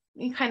friends,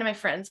 kind of my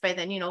friends by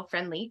then,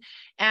 friendly.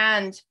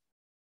 And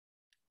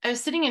I was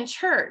sitting in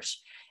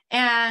church,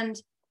 And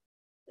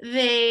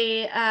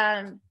they,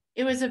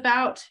 it was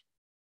about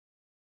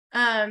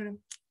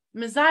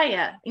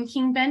Messiah and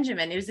King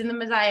Benjamin. It was in the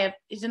Messiah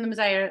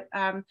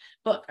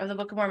book of the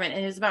Book of Mormon,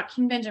 and it was about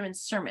King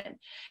Benjamin's sermon.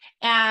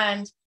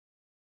 And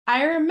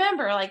I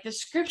remember like the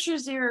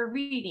scriptures they were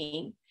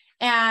reading,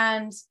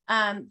 and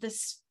the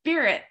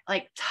Spirit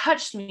like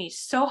touched me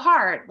so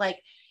hard, like,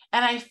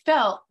 and I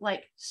felt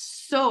like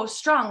so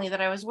strongly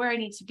that I was where I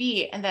need to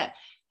be, and that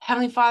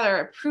Heavenly Father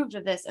approved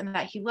of this, and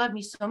that he loved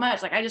me so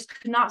much. Like I just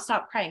could not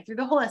stop crying through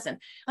the whole lesson.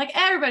 Like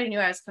everybody knew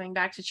I was coming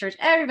back to church.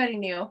 Everybody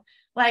knew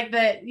like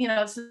that, you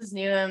know, this is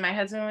new, and my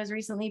husband was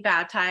recently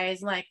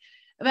baptized. And like,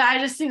 but I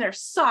just sitting there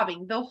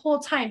sobbing the whole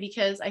time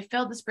because I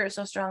felt the Spirit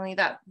so strongly.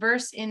 That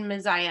verse in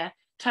Messiah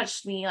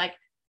touched me like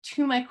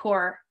to my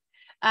core.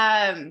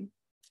 And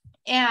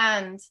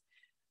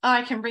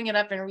I can bring it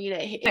up and read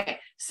it. Okay,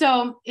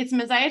 so it's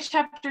Messiah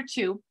chapter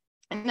 2,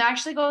 and it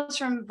actually goes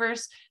from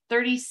verse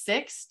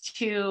 36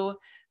 to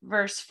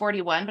verse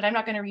 41, but I'm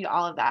not going to read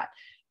all of that.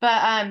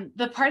 But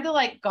the part that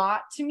like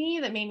got to me,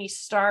 that made me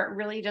start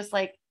really just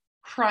like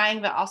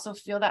crying, but also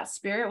feel that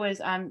Spirit,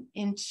 was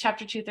in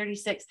chapter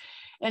 2:36,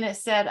 and it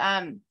said,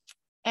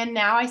 and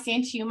now I say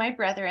unto you, my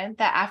brethren,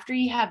 that after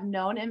ye have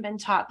known and been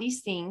taught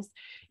these things,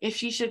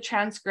 if ye should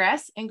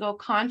transgress and go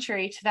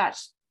contrary to that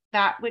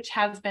which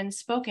has been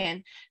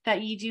spoken,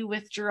 that ye do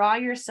withdraw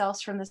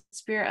yourselves from the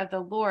Spirit of the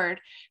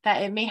Lord,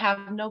 that it may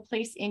have no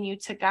place in you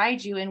to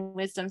guide you in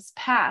wisdom's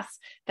paths,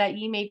 that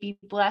ye may be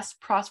blessed,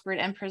 prospered,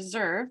 and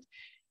preserved.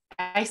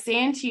 I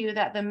say unto you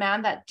that the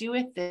man that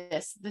doeth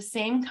this, the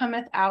same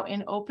cometh out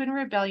in open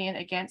rebellion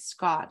against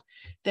God.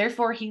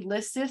 Therefore he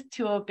listeth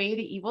to obey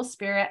the evil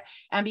spirit,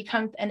 and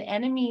becomes an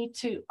enemy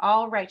to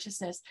all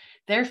righteousness.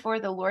 Therefore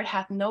the Lord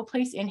hath no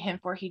place in him,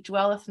 for he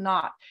dwelleth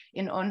not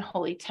in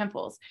unholy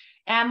temples.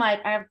 And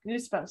like, I have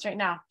goosebumps right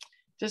now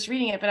just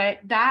reading it. But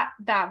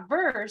that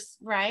verse,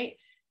 right?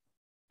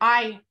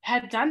 I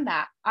had done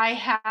that. I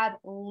had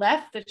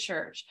left the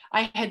church.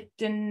 I had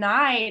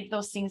denied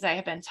those things I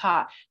had been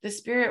taught. The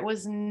Spirit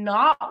was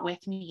not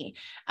with me.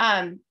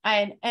 And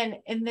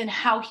then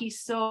how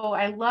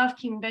I love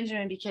King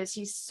Benjamin because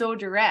he's so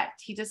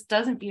direct. He just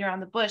doesn't beat around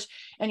the bush.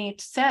 And he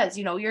says,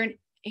 you know,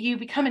 you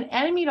become an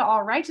enemy to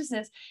all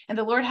righteousness, and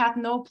the Lord hath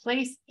no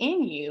place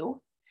in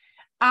you.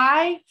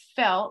 I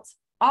felt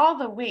all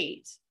the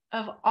weight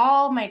of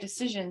all my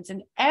decisions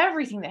and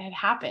everything that had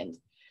happened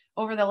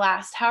over the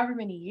last however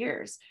many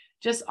years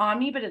just on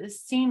me. But at the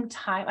same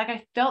time, like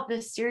I felt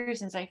this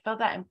seriousness. I felt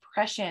that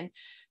impression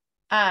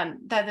that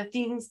the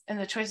things and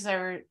the choices I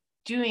were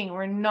doing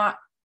were not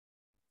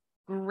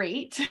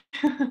great.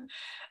 But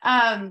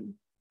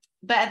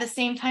at the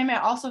same time,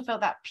 I also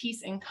felt that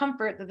peace and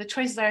comfort that the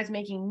choices I was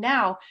making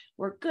now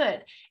were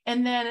good.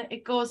 And then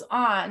it goes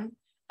on.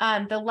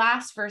 The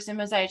last verse in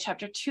Mosiah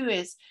chapter 2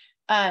 is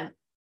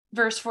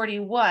verse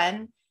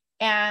 41.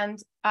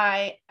 And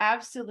I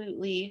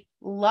absolutely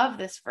love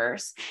this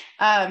verse.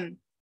 And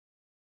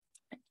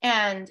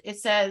it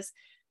says,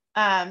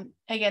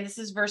 again, this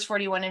is verse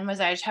 41 in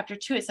Mosiah chapter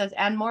 2. It says,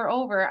 and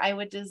moreover, I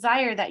would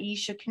desire that ye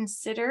should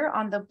consider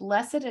on the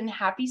blessed and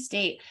happy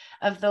state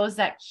of those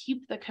that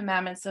keep the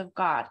commandments of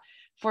God.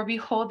 For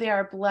behold, they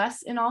are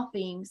blessed in all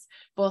things,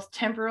 both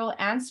temporal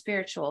and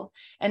spiritual.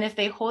 And if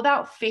they hold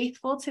out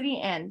faithful to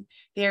the end,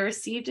 they are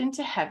received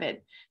into heaven,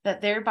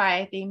 that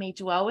thereby they may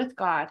dwell with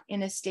God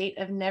in a state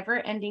of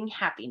never-ending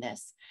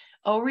happiness.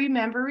 Oh,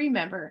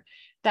 remember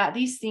that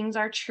these things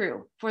are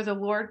true, for the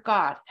Lord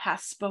God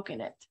hath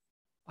spoken it.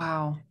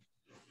 Wow.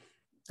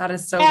 That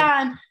is so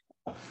And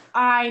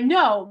I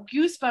know,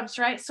 goosebumps,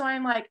 right? So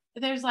I'm like,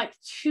 there's like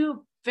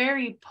two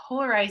very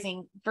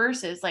polarizing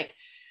verses, like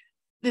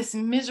this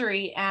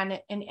misery and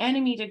an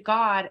enemy to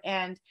God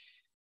and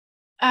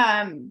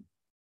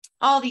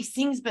all these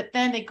things. But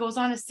then it goes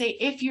on to say,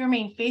 if you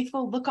remain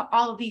faithful, look at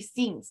all of these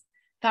things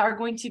that are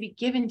going to be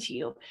given to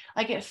you.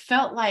 Like it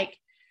felt like,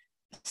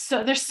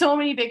 so there's so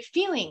many big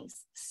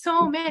feelings,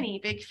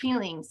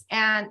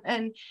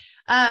 and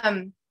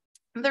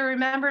the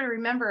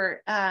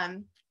remember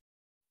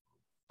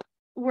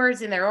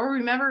words in there, or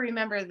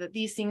remember that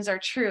these things are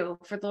true,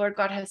 for the Lord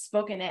God has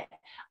spoken it.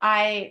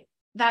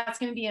 That's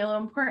going to be a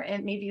little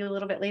important, maybe a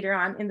little bit later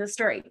on in the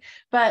story,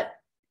 but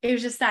it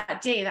was just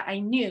that day that I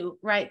knew,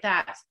 right,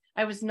 that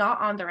I was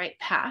not on the right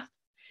path,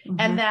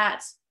 and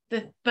that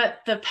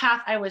the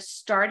path I was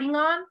starting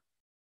on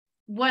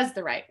was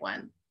the right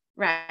one,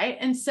 right?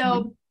 And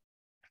so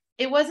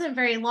it wasn't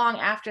very long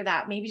after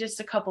that, maybe just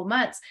a couple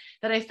months,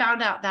 that I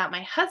found out that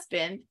my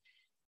husband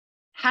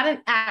hadn't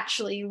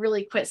actually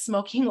really quit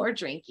smoking or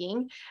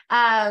drinking,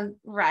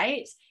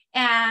 right?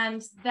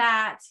 And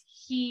that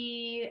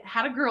he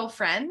had a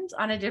girlfriend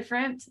on a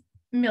different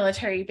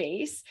military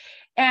base,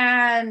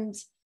 and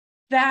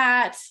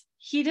that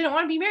he didn't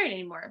want to be married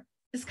anymore.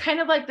 It's kind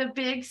of like the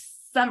big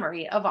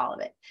summary of all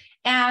of it.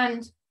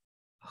 And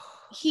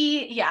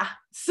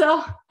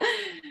so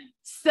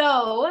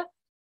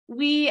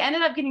we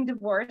ended up getting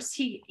divorced.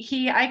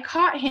 I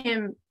caught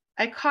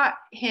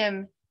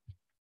him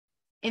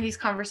in these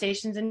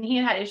conversations, and he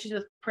had issues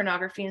with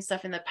pornography and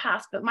stuff in the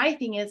past. But my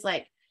thing is,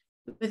 like,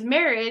 with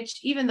marriage,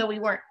 even though we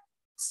weren't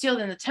still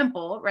in the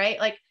temple, right?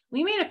 Like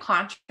we made a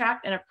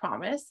contract and a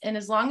promise. And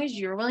as long as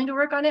you're willing to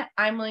work on it,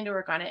 I'm willing to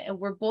work on it. And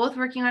we're both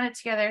working on it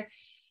together,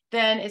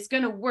 then it's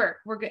going to work.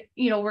 We're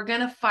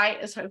going to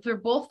fight. So if we're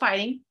both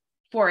fighting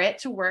for it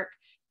to work,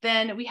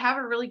 then we have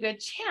a really good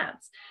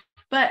chance.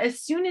 But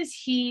as soon as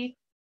he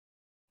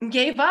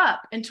gave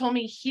up and told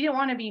me he didn't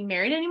want to be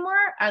married anymore,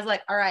 I was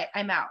like, all right,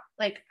 I'm out.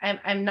 Like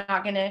I'm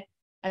not going to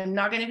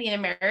be in a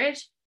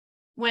marriage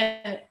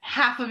when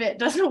half of it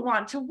doesn't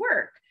want to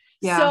work.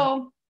 Yeah.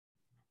 So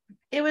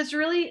it was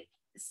really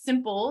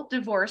simple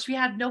divorce. We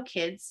had no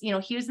kids.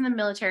 He was in the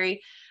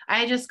military. I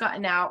had just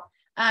gotten out.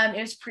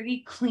 It was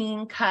pretty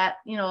clean cut,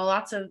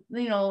 lots of,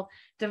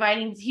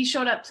 dividing. He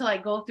showed up to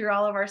like go through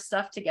all of our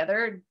stuff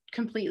together,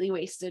 completely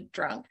wasted,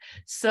 drunk.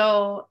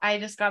 So I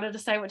just got to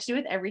decide what to do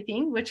with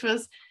everything, which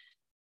was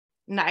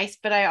nice,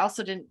 but I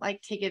also didn't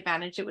like take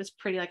advantage. It was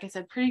pretty, like I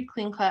said, pretty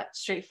clean cut,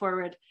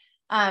 straightforward.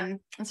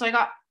 And so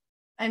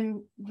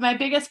my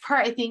biggest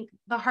part, I think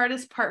the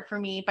hardest part for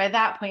me by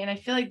that point, and I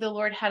feel like the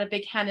Lord had a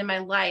big hand in my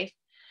life,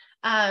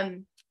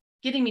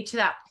 getting me to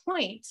that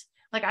point.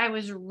 Like I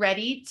was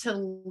ready to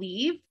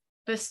leave,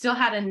 but still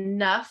had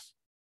enough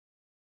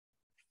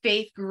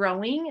faith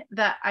growing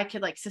that I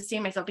could like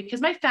sustain myself,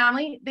 because my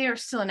family, they are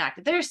still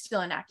inactive. They're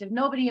still inactive.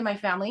 Nobody in my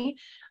family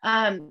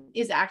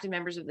is active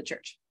members of the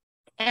church.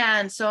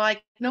 And so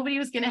like nobody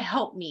was going to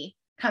help me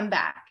come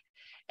back.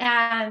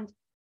 And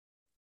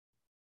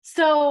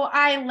so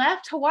I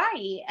left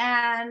Hawaii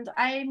and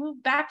I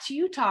moved back to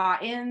Utah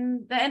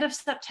in the end of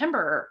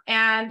September,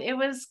 and it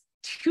was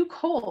too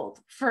cold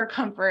for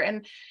comfort.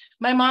 And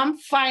my mom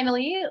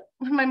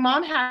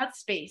had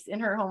space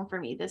in her home for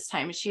me this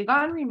time. She had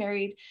gotten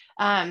remarried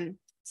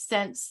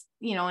since,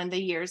 in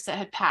the years that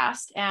had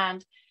passed.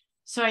 And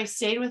so I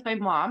stayed with my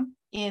mom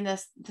in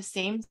the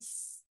same,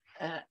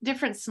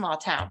 different small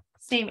town,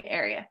 same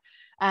area.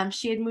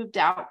 She had moved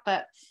out,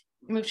 but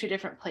moved to a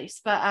different place.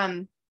 But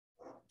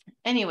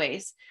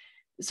anyways,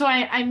 so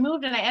I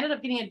moved and I ended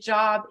up getting a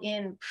job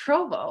in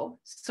Provo.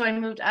 So I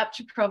moved up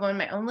to Provo in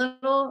my own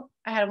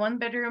I had a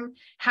 1-bedroom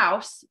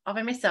house all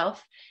by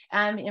myself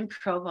in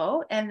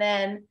Provo. And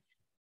then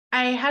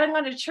I hadn't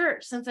gone to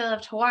church since I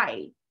left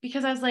Hawaii,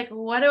 because I was like,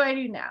 what do I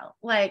do now?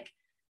 Like,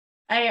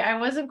 I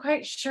wasn't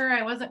quite sure.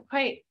 I wasn't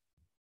quite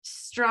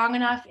strong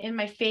enough in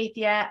my faith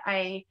yet.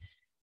 I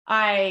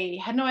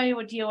had no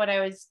idea what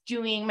I was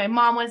doing. My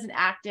mom wasn't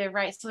active,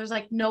 right? So there's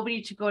like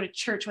nobody to go to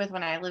church with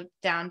when I lived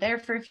down there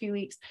for a few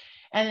weeks.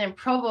 And in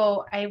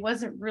Provo, I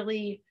wasn't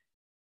really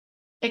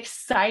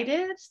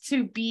excited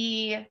to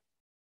be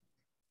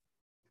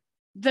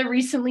the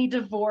recently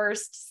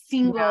divorced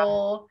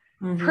single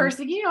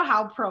person. You know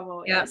how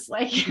Provo is.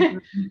 Like,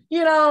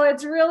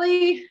 it's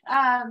really,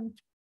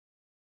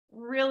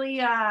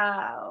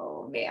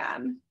 oh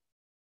man.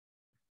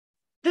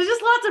 There's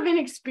just lots of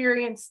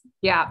inexperienced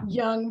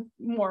young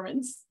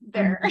Mormons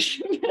there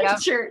in the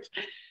church.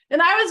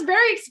 And I was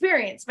very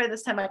experienced by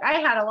this time. Like I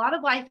had a lot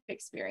of life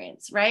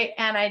experience, right?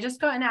 And I just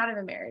gotten out of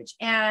a marriage,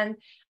 and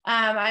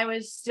I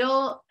was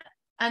still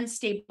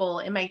unstable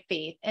in my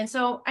faith. And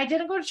so I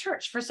didn't go to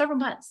church for several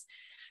months.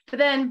 But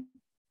then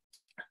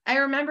I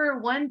remember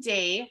one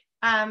day,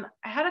 I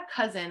had a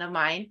cousin of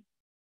mine,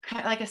 kind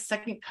of like a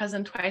second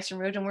cousin twice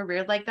removed, and we're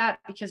weird like that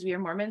because we are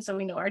Mormon, so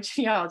we know our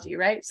genealogy,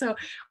 right? So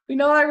we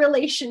know our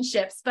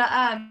relationships. But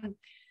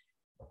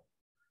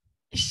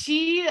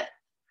she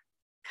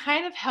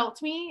kind of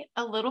helped me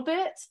a little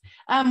bit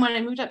when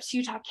I moved up to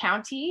Utah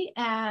County.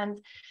 And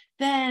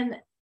then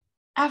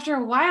after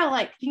a while,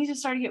 like things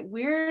just started to get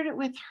weird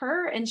with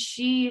her, and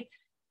she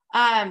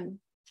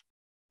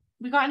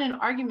we got in an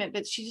argument,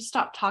 but she just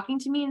stopped talking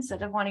to me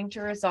instead of wanting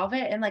to resolve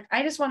it. And like,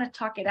 I just want to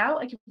talk it out.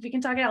 Like, if we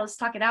can talk it out, let's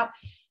talk it out.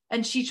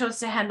 And she chose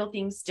to handle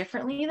things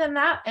differently than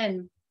that.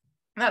 And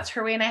that's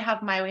her way, and I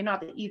have my way.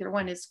 Not that either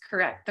one is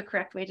the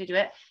correct way to do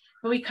it,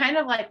 but we kind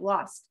of like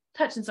lost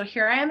touch. And so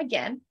here I am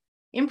again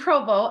in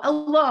Provo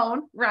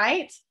alone,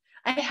 right?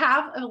 I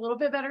have a little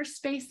bit better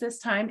space this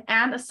time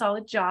and a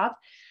solid job,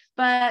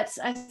 but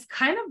I was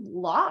kind of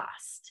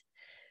lost.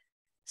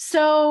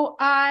 So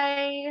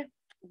I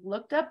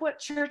looked up what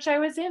church I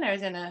was in. I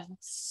was in a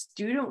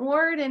student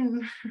ward,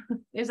 and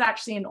it was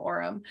actually in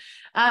Orem,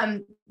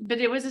 but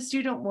it was a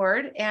student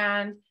ward.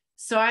 And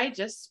so I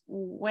just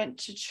went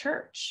to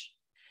church.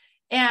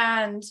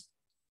 And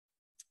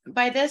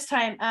by this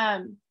time,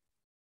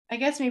 I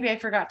guess maybe I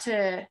forgot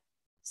to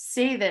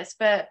say this,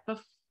 but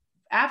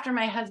after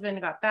my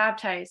husband got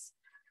baptized,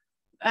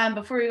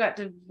 before we got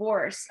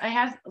divorced, I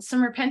had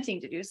some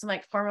repenting to do, some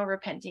like formal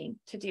repenting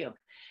to do.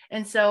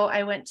 And so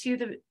I went to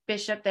the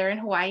bishop there in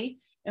Hawaii,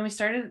 and we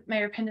started my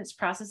repentance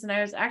process. And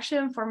I was actually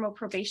on formal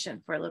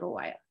probation for a little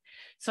while.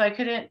 So I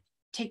couldn't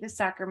take the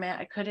sacrament.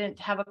 I couldn't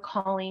have a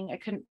calling. I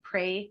couldn't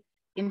pray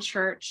in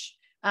church,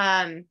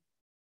 things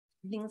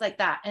like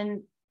that.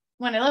 And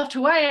when I left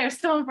Hawaii, I was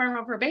still on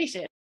formal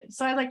probation.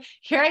 So I was like,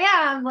 here I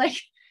am,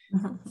 like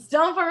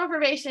still on formal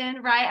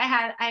probation,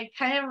 right? I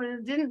kind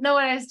of didn't know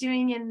what I was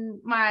doing in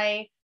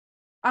my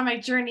on my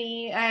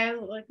journey. I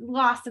was like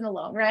lost and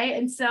alone, right?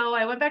 And so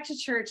I went back to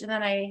church, and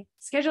then I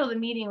scheduled a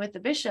meeting with the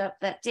bishop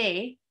that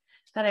day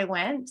that I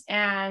went,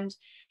 and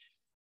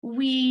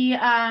we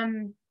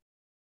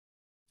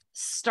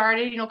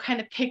started,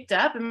 kind of picked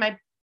up, and my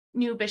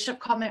new bishop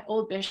called my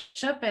old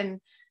bishop and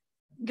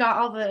got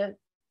all the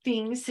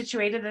things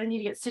situated that I need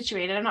to get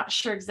situated. I'm not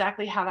sure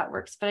exactly how that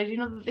works, but I do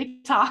know that they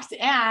talked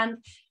and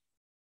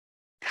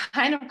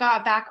kind of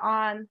got back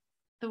on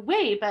the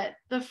way. But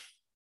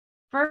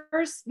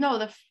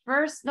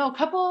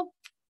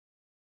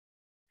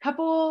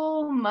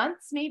couple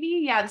months,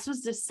 maybe. Yeah, this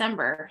was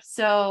December.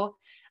 So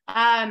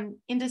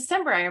in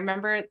December, I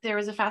remember there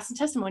was a fast and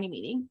testimony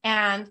meeting,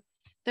 and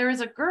there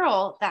was a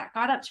girl that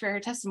got up to share her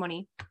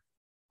testimony,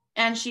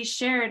 and she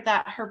shared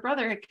that her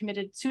brother had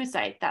committed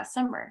suicide that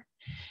summer.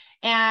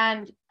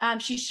 And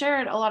she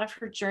shared a lot of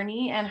her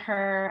journey and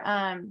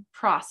her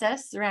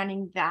process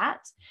surrounding that.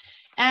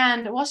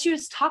 And while she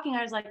was talking,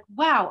 I was like,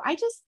 wow, I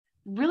just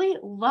really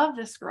love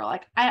this girl.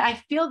 Like,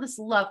 I feel this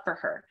love for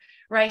her,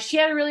 right? She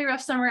had a really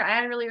rough summer. I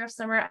had a really rough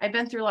summer. I've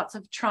been through lots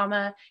of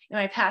trauma in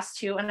my past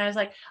too. And I was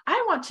like,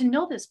 I want to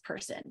know this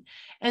person.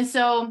 And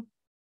so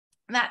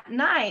that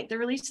night, the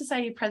Relief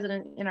Society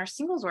president in our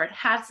singles ward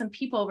had some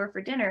people over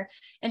for dinner.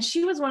 And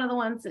she was one of the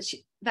ones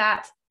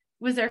that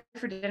was there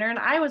for dinner. And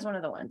I was one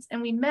of the ones.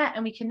 And we met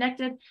and we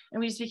connected and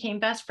we just became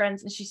best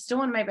friends. And she's still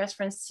one of my best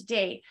friends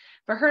today.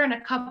 For her and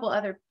a couple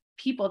other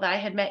people that I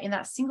had met in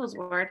that singles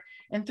ward,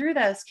 and through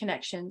those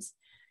connections,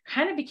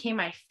 kind of became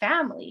my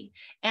family.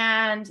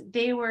 And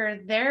they were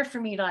there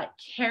for me to like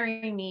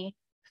carry me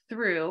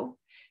through.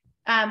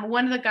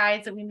 One of the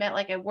guys that we met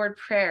like at word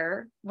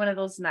prayer one of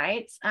those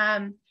nights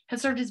had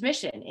served his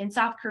mission in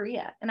South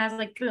Korea. And I was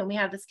like, boom, we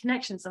have this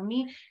connection. So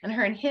me and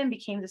her and him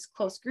became this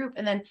close group.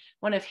 And then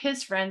one of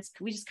his friends,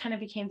 we just kind of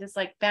became this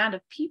like band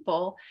of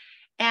people.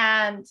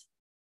 And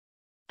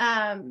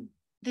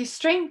they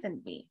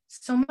strengthened me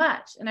so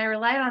much. And I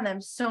relied on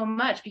them so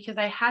much because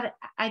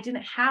I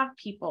didn't have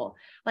people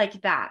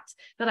like that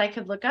I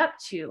could look up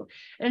to.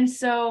 And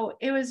so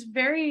it was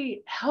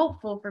very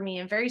helpful for me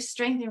and very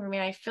strengthening for me.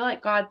 I feel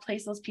like God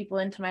placed those people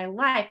into my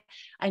life.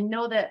 I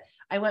know that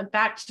I went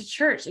back to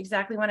church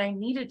exactly when I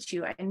needed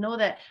to. I know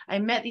that I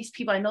met these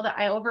people. I know that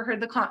I overheard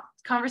the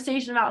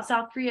conversation about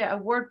South Korea, a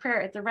word prayer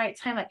at the right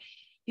time. Like,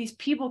 these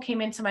people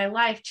came into my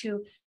life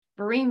to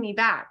bring me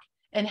back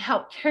and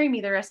help carry me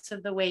the rest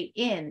of the way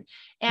in.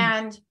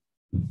 And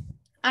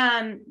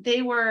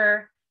they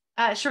were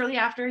shortly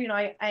after,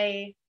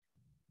 I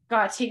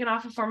got taken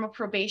off a formal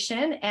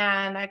probation,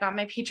 and I got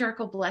my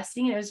patriarchal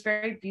blessing. It was a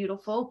very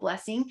beautiful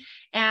blessing.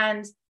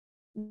 And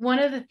one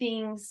of the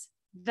things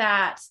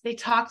that they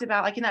talked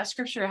about, like in that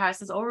scripture, how it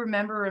says, oh,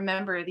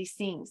 remember these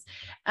things.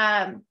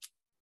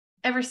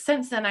 Ever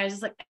since then, I was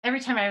just like,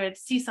 every time I would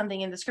see something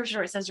in the scripture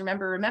where it says,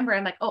 remember,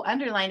 I'm like, oh,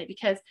 underline it,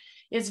 because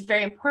it's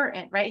very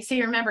important, right?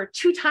 Say remember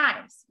 2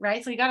 times,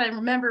 right? So you got to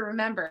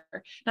remember,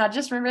 not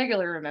just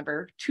regular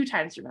remember, 2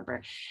 times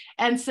remember.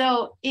 And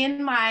so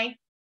in my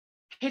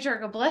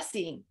patriarchal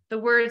blessing, the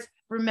words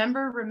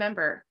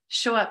remember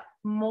show up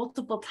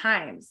multiple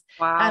times.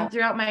 Wow.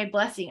 Throughout my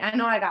blessing. I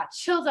know I got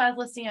chills. I was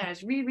listening. I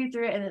was read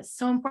through it. And it's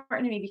so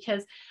important to me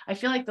because I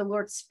feel like the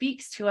Lord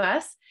speaks to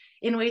us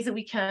in ways that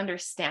we can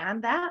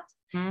understand that.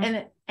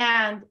 And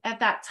at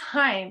that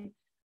time,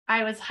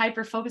 I was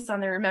hyper focused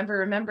on the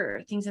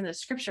remember things in the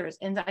scriptures.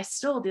 And I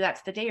still do that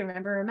to the day,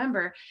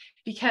 remember,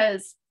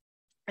 because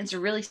it's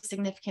really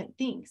significant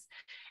things.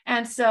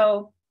 And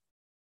so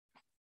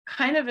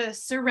kind of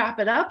to wrap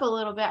it up a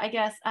little bit, I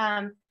guess,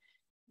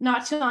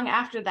 not too long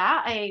after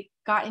that, I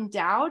got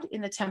endowed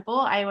in the temple.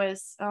 I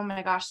was,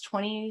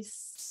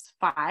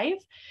 25.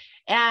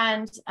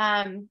 And,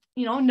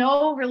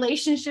 no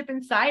relationship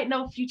in sight,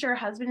 no future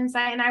husband in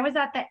sight. And I was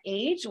at the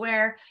age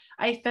where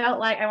I felt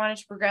like I wanted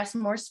to progress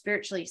more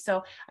spiritually.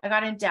 So I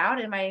got endowed,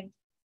 and my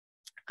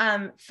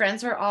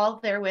friends were all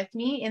there with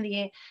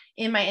me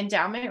in my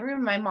endowment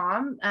room. My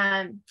mom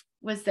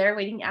was there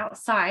waiting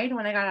outside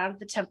when I got out of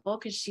the temple,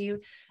 because she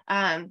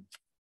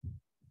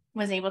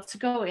was able to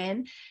go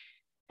in,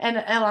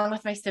 and along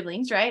with my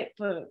siblings, right?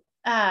 But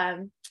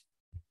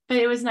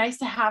it was nice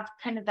to have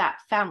kind of that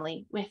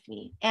family with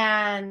me.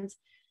 And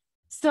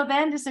so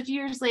then just a few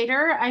years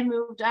later, I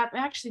moved up,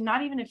 actually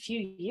not even a few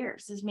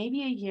years, is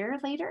maybe a year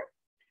later.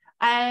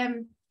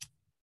 I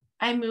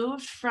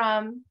moved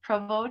from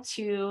Provo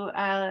to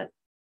a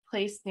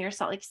place near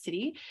Salt Lake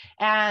City,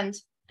 and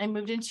I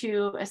moved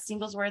into a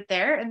singles ward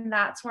there. And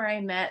that's where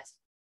I met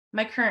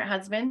my current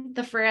husband,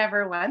 the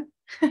forever one.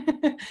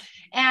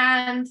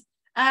 And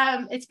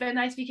it's been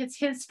nice because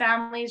his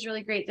family is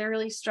really great. They're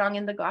really strong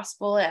in the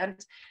gospel, and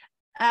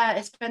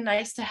it's been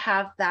nice to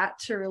have that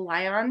to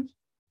rely on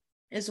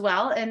as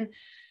well. And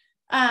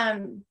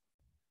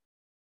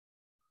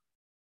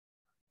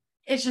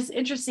it's just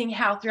interesting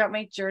how throughout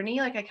my journey,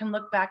 like I can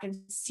look back and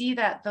see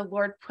that the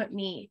Lord put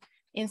me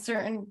in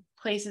certain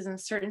places and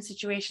certain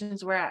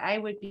situations where I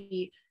would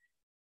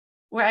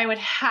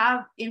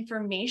have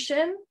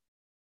information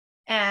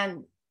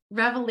and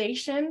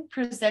revelation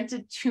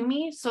presented to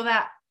me so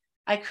that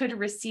I could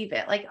receive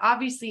it. Like,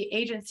 obviously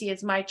agency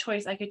is my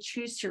choice. I could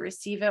choose to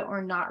receive it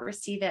or not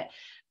receive it.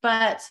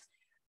 But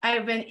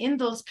I've been in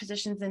those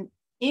positions and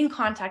in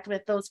contact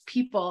with those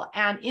people,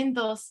 and in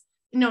those,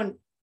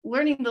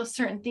 learning those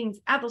certain things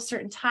at those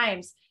certain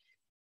times,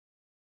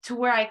 to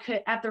where I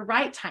could, at the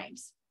right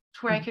times,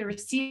 to where I could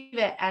receive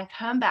it and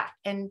come back.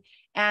 And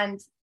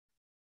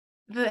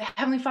the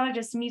Heavenly Father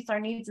just meets our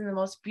needs in the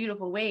most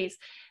beautiful ways.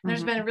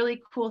 There's been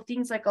really cool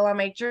things, like along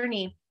my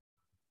journey,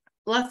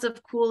 lots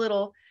of cool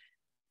little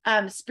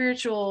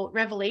spiritual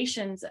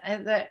revelations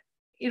that,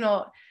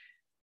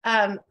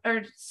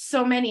 are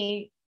so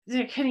many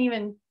that I couldn't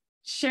even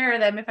share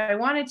them if I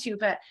wanted to.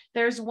 But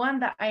there's one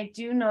that I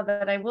do know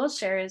that I will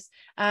share is,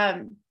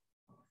 I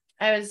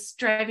was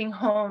driving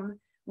home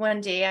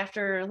one day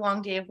after a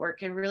long day of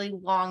work, a really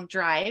long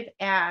drive,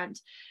 and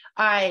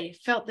I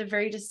felt the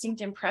very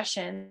distinct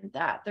impression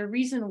that the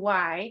reason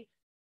why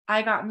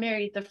I got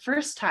married the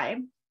first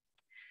time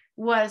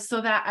was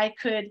so that I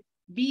could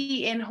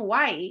be in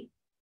Hawaii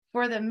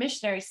for the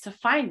missionaries to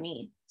find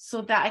me,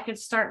 so that I could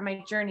start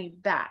my journey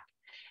back.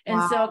 And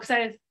wow. So,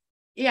 because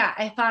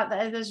I thought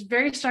that there's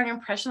very strong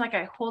impression, like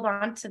I hold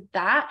on to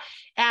that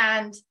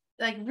and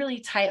like really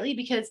tightly,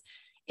 because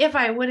if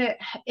I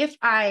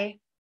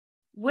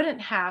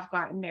wouldn't have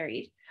gotten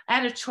married, I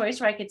had a choice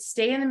where I could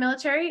stay in the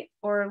military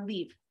or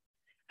leave.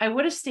 I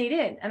would have stayed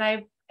in, and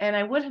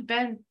I would have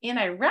been in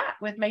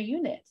Iraq with my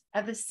unit.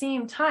 At the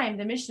same time,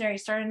 the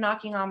missionaries started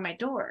knocking on my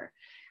door.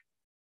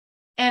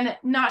 And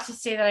not to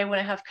say that I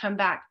wouldn't have come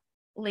back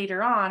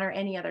later on or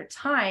any other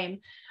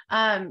time,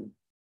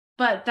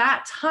 but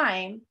that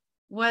time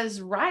was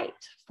right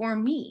for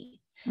me.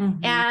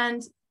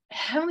 And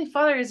Heavenly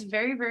Father is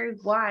very, very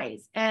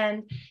wise,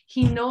 and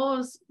he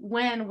knows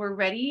when we're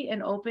ready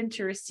and open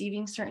to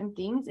receiving certain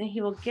things, and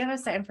he will give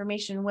us that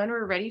information when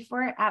we're ready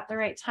for it at the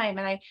right time.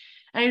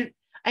 And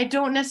I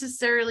don't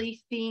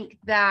necessarily think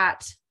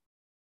that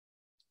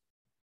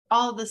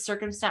all of the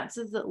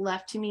circumstances that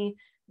led to me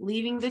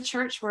leaving the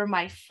church were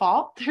my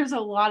fault. There's a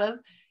lot of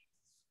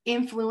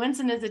influence,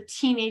 and as a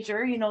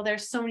teenager,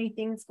 there's so many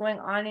things going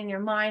on in your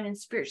mind and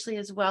spiritually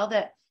as well,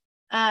 that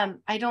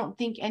I don't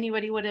think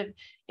anybody would have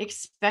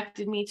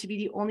expected me to be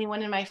the only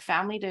one in my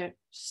family to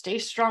stay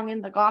strong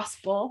in the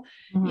gospel.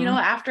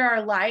 After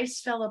our lives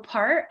fell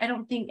apart, I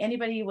don't think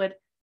anybody would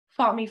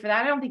fault me for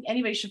that. I don't think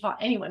anybody should fault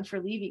anyone for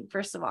leaving,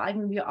 first of all. I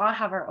mean, we all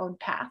have our own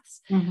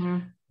paths.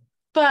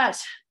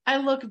 But I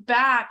look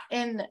back,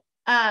 and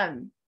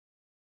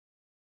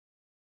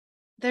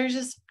there's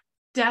just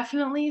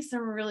definitely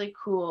some really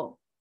cool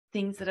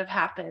things that have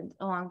happened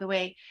along the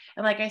way.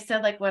 And like I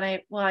said, like while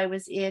I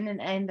was in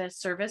the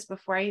service,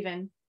 before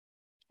the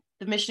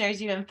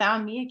missionaries even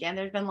found me again,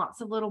 there's been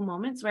lots of little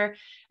moments where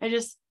I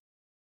just,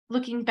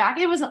 looking back,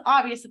 it wasn't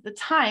obvious at the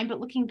time,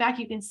 but looking back,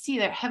 you can see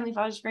that Heavenly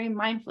Father is very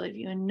mindful of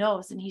you and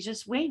knows, and he's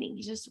just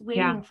waiting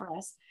for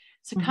us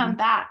to come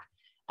back.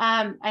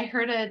 I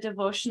heard a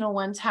devotional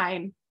one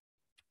time,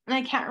 and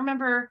I can't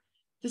remember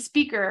the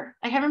speaker.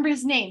 I can't remember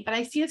his name, but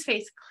I see his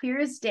face clear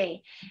as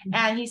day.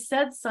 And he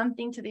said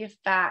something to the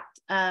effect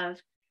of,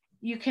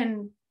 you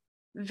can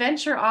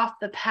venture off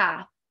the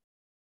path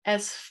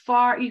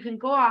you can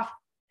go off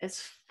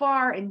as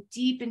far and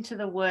deep into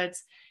the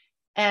woods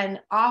and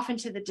off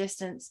into the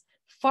distance,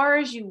 far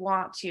as you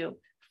want to,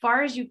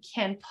 far as you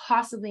can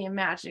possibly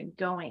imagine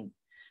going.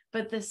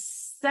 But the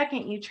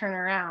second you turn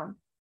around,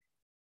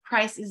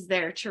 Christ is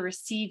there to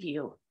receive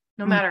you,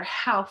 no matter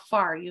how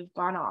far you've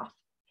gone off.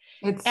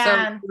 It's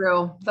so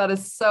true. That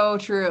is so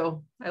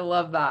true. I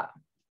love that.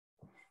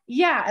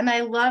 Yeah. And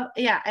I love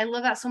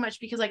that so much,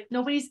 because like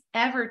nobody's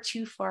ever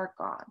too far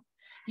gone.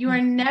 You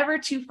are never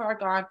too far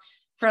gone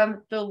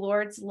from the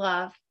Lord's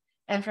love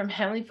and from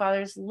Heavenly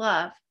Father's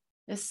love.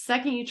 The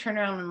second you turn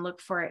around and look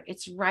for it,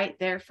 it's right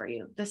there for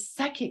you. The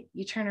second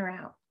you turn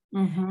around.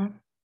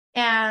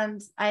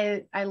 And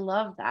I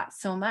love that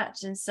so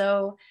much. And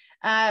so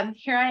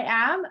here I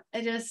am.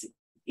 I just,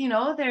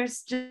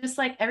 there's just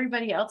like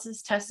everybody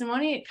else's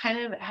testimony. It kind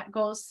of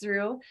goes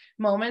through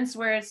moments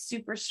where it's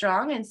super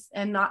strong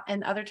and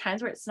other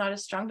times where it's not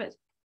as strong, but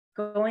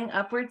going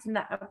upwards in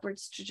that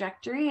upwards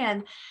trajectory.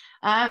 And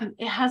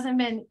it hasn't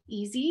been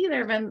easy. There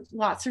have been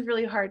lots of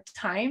really hard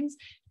times,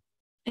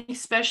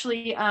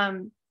 especially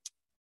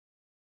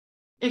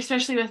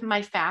with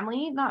my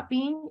family not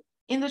being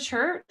in the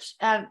church.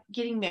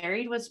 Getting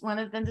married was one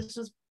of them.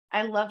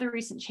 I love the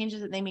recent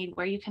changes that they made,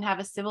 where you can have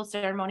a civil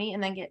ceremony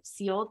and then get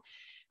sealed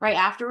right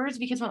afterwards.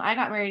 Because when I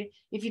got married,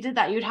 if you did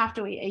that, you'd have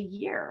to wait a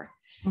year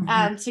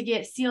to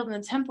get sealed in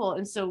the temple.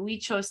 And so we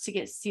chose to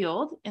get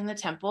sealed in the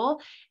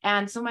temple.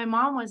 And so my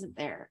mom wasn't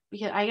there,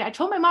 because I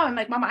told my mom, I'm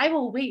like, Mom, I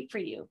will wait for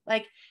you.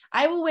 Like,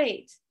 I will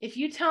wait. If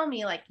you tell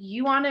me like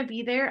you want to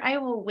be there, I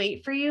will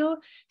wait for you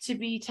to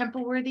be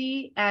temple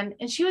worthy. And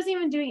she wasn't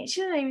even doing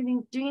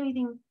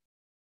anything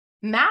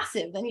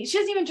massive. I mean, she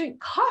doesn't even drink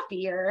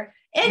coffee or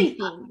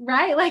anything,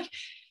 right? Like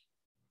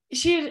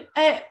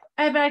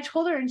but I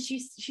told her, and she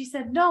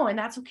said no, and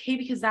that's okay,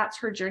 because that's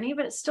her journey.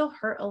 But it still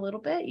hurt a little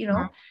bit,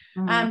 to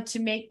have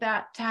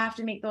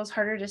to make those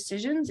harder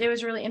decisions. It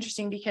was really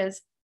interesting,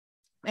 because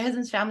My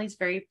husband's family is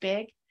very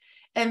big,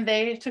 and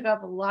they took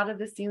up a lot of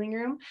the ceiling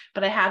room,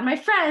 but I had my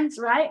friends,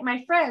 right?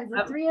 My friends,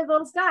 the three of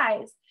those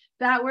guys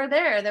that were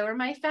there, that were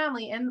my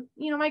family. And,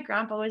 you know, my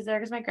grandpa was there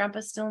because my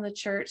grandpa's still in the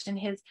church, and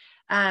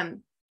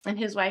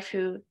his wife,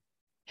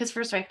 his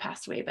first wife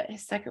passed away, but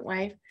his second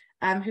wife,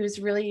 who's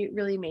really,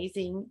 really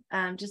amazing.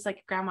 Just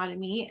like grandma to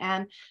me.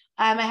 And,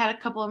 I had a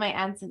couple of my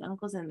aunts and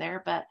uncles in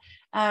there, but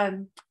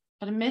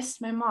I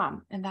missed my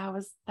mom, and that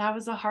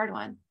was a hard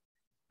one.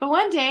 But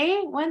one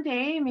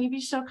day, maybe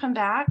she'll come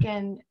back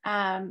and,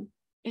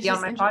 it's be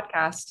on my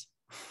podcast.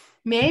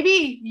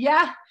 Maybe.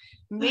 Yeah.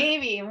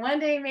 Maybe one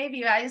day,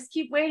 maybe. I just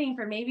keep waiting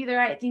for maybe the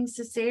right things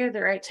to say, or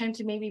the right time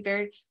to maybe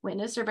bear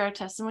witness or bear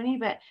testimony.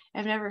 But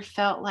I've never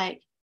felt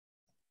like,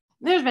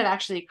 there's been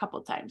actually a couple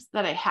of times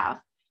that I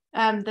have.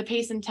 The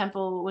Payson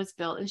Temple was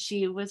built, and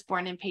she was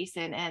born in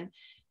Payson. And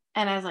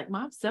I was like,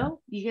 Mom,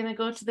 so you going to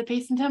go to the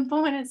Payson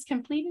Temple when it's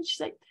complete? And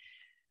she's like,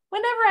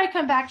 whenever I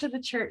come back to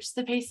the church,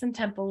 the Payson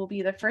Temple will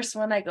be the first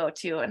one I go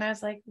to. And I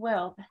was like,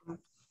 well,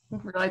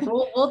 we're like,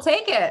 we'll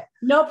take it.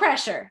 No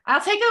pressure. I'll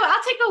take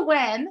a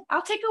win.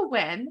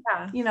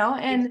 Yeah. You know,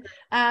 and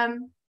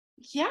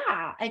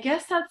yeah, I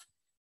guess that's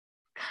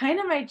kind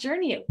of my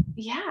journey.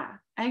 Yeah,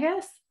 I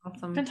guess.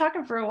 Awesome. I've been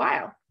talking for a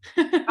while.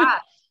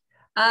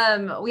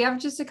 We have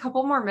just a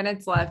couple more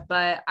minutes left,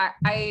 but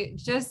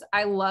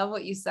I love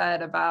what you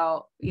said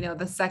about, you know,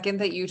 the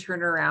second that you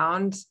turn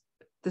around,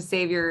 the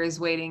Savior is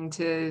waiting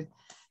to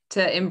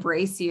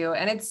embrace you.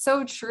 And it's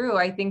so true.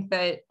 I think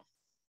that,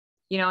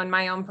 you know, in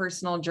my own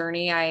personal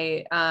journey,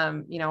 I,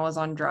 you know, was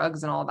on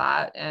drugs and all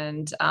that.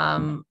 And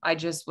I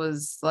just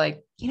was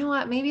like, you know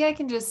what, maybe I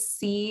can just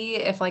see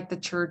if like the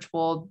church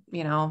will,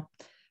 you know,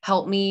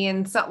 help me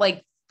and so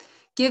like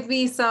give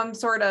me some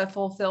sort of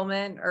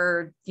fulfillment,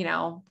 or, you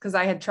know, because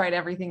I had tried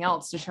everything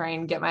else to try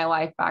and get my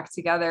life back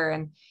together.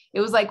 And it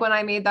was like when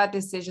I made that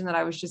decision that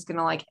I was just going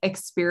to like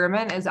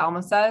experiment, as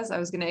Alma says, I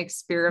was going to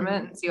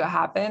experiment and see what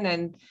happened.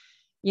 And,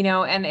 you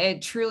know, and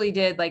it truly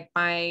did. Like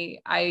I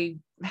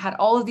had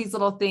all of these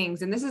little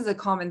things. And this is a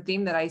common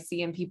theme that I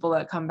see in people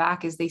that come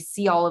back, is they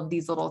see all of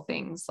these little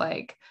things,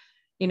 like,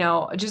 you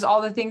know, just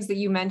all the things that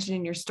you mentioned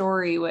in your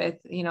story with,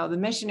 you know, the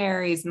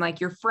missionaries and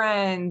like your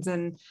friends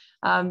and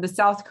the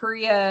South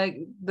Korea,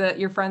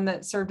 your friend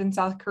that served in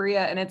South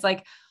Korea. And it's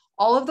like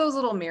all of those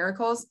little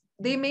miracles,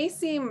 they may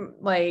seem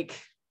like,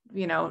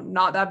 you know,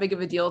 not that big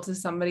of a deal to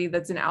somebody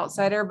that's an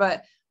outsider,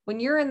 but when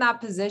you're in that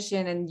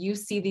position and you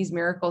see these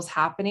miracles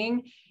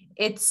happening,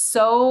 it's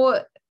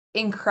so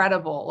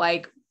incredible.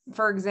 Like,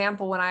 for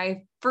example, when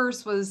I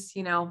first was,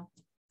 you know,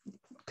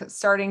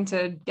 starting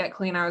to get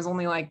clean, I was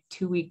only like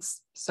 2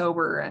 weeks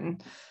sober,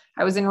 and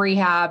I was in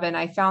rehab, and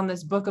I found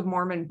this Book of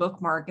Mormon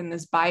bookmark in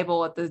this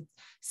Bible at the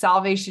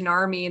Salvation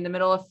Army in the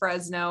middle of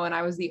Fresno. And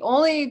I was the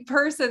only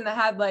person that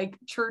had like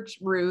church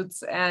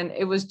roots, and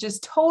it was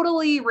just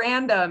totally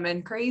random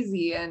and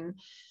crazy. And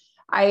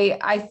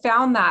I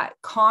found that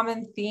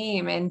common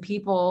theme in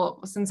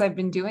people since I've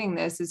been doing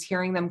this, is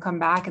hearing them come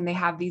back and they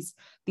have these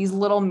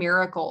little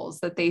miracles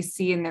that they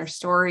see in their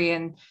story.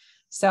 And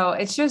so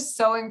it's just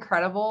so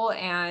incredible.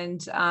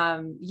 And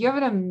you have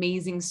an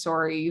amazing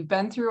story. You've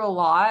been through a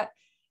lot,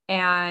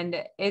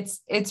 and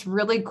it's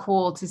really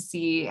cool to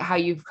see how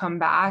you've come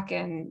back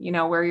and, you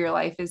know, where your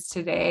life is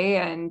today,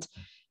 and,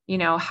 you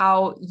know,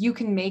 how you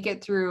can make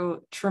it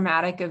through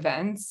traumatic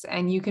events,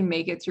 and you can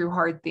make it through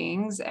hard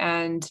things.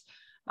 And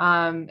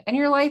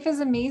your life is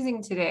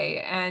amazing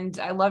today. And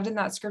I loved in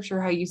that scripture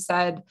how you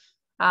said,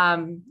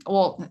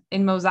 well,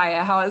 in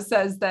Mosiah, how it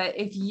says that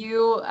if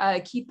you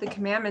keep the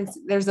commandments,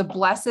 there's a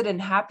blessed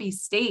and happy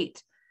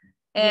state.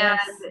 And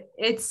yes,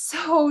 it's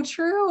so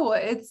true.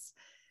 It's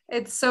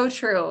so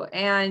true.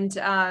 And,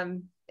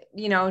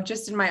 you know,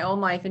 just in my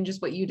own life and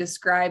just what you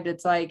described,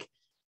 it's like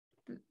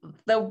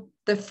the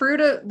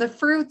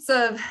fruits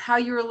of how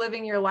you were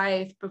living your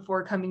life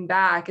before coming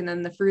back, and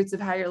then the fruits of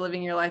how you're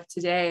living your life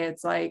today.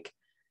 It's like,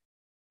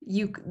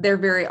 they're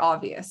very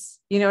obvious.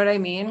 You know what I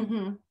mean?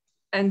 Mm-hmm.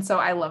 And so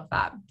I love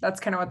that.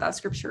 That's kind of what that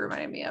scripture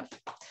reminded me of.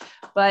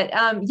 But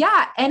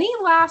yeah, any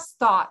last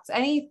thoughts,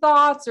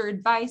 or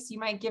advice you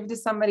might give to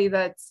somebody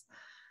that's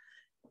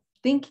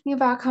thinking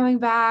about coming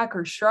back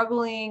or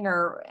struggling,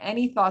 or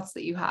any thoughts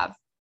that you have?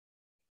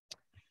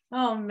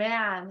 Oh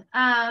man.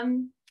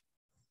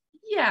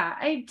 Yeah,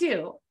 I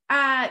do.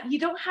 You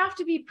don't have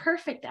to be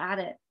perfect at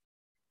it.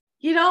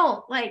 You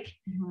don't, like,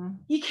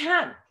 you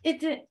can't,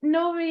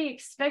 nobody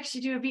expects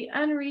you to. It'd be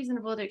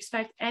unreasonable to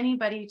expect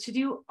anybody to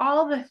do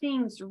all the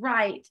things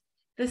right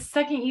the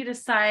second you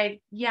decide,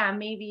 yeah,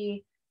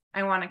 maybe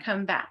I want to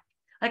come back.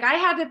 Like I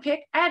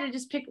had to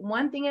just pick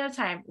one thing at a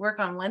time, work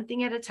on one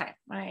thing at a time.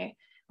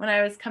 When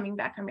I was coming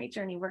back on my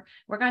journey, work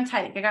on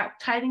tithing. I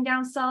got tithing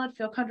down solid,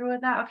 feel comfortable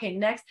with that. Okay,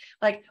 next,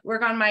 like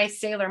work on my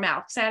sailor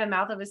mouth. Because I had a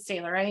mouth of a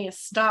sailor. I need to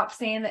stop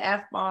saying the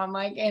F-bomb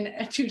like in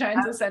 2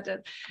 times a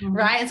sentence,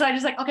 right? And so I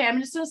just like, okay,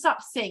 I'm just going to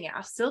stop saying it.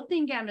 I'm still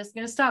thinking, I'm just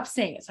going to stop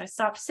saying it. So I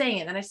stopped saying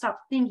it, then I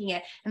stopped thinking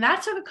it. And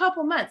that took a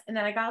couple months. And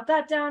then I got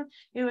that down.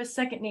 It was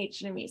second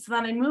nature to me. So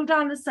then I moved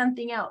on to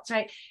something else,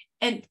 right?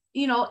 And,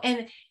 you know,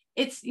 and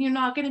you're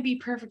not going to be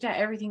perfect at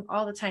everything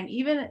all the time.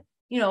 Even,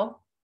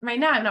 right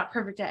now I'm not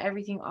perfect at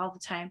everything all the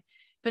time,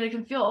 but it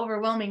can feel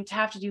overwhelming to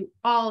have to do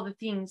all the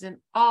things and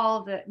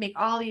make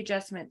all the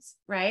adjustments,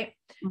 right?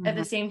 At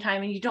the same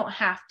time. And you don't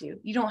have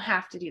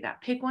to do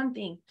that. Pick one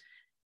thing,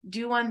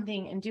 do one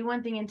thing, and do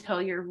one thing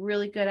until you're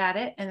really good at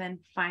it, and then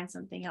find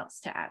something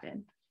else to add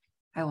in.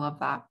 I love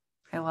that.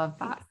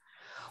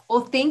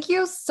 Well, thank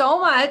you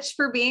so much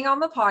for being on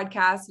the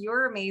podcast.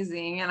 You're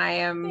amazing. And I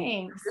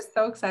am just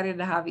so excited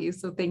to have you.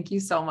 So thank you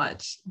so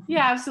much.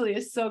 Yeah, absolutely.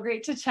 It's so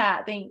great to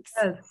chat. Thanks.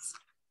 Yes.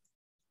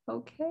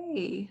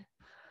 Okay.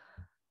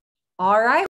 All right.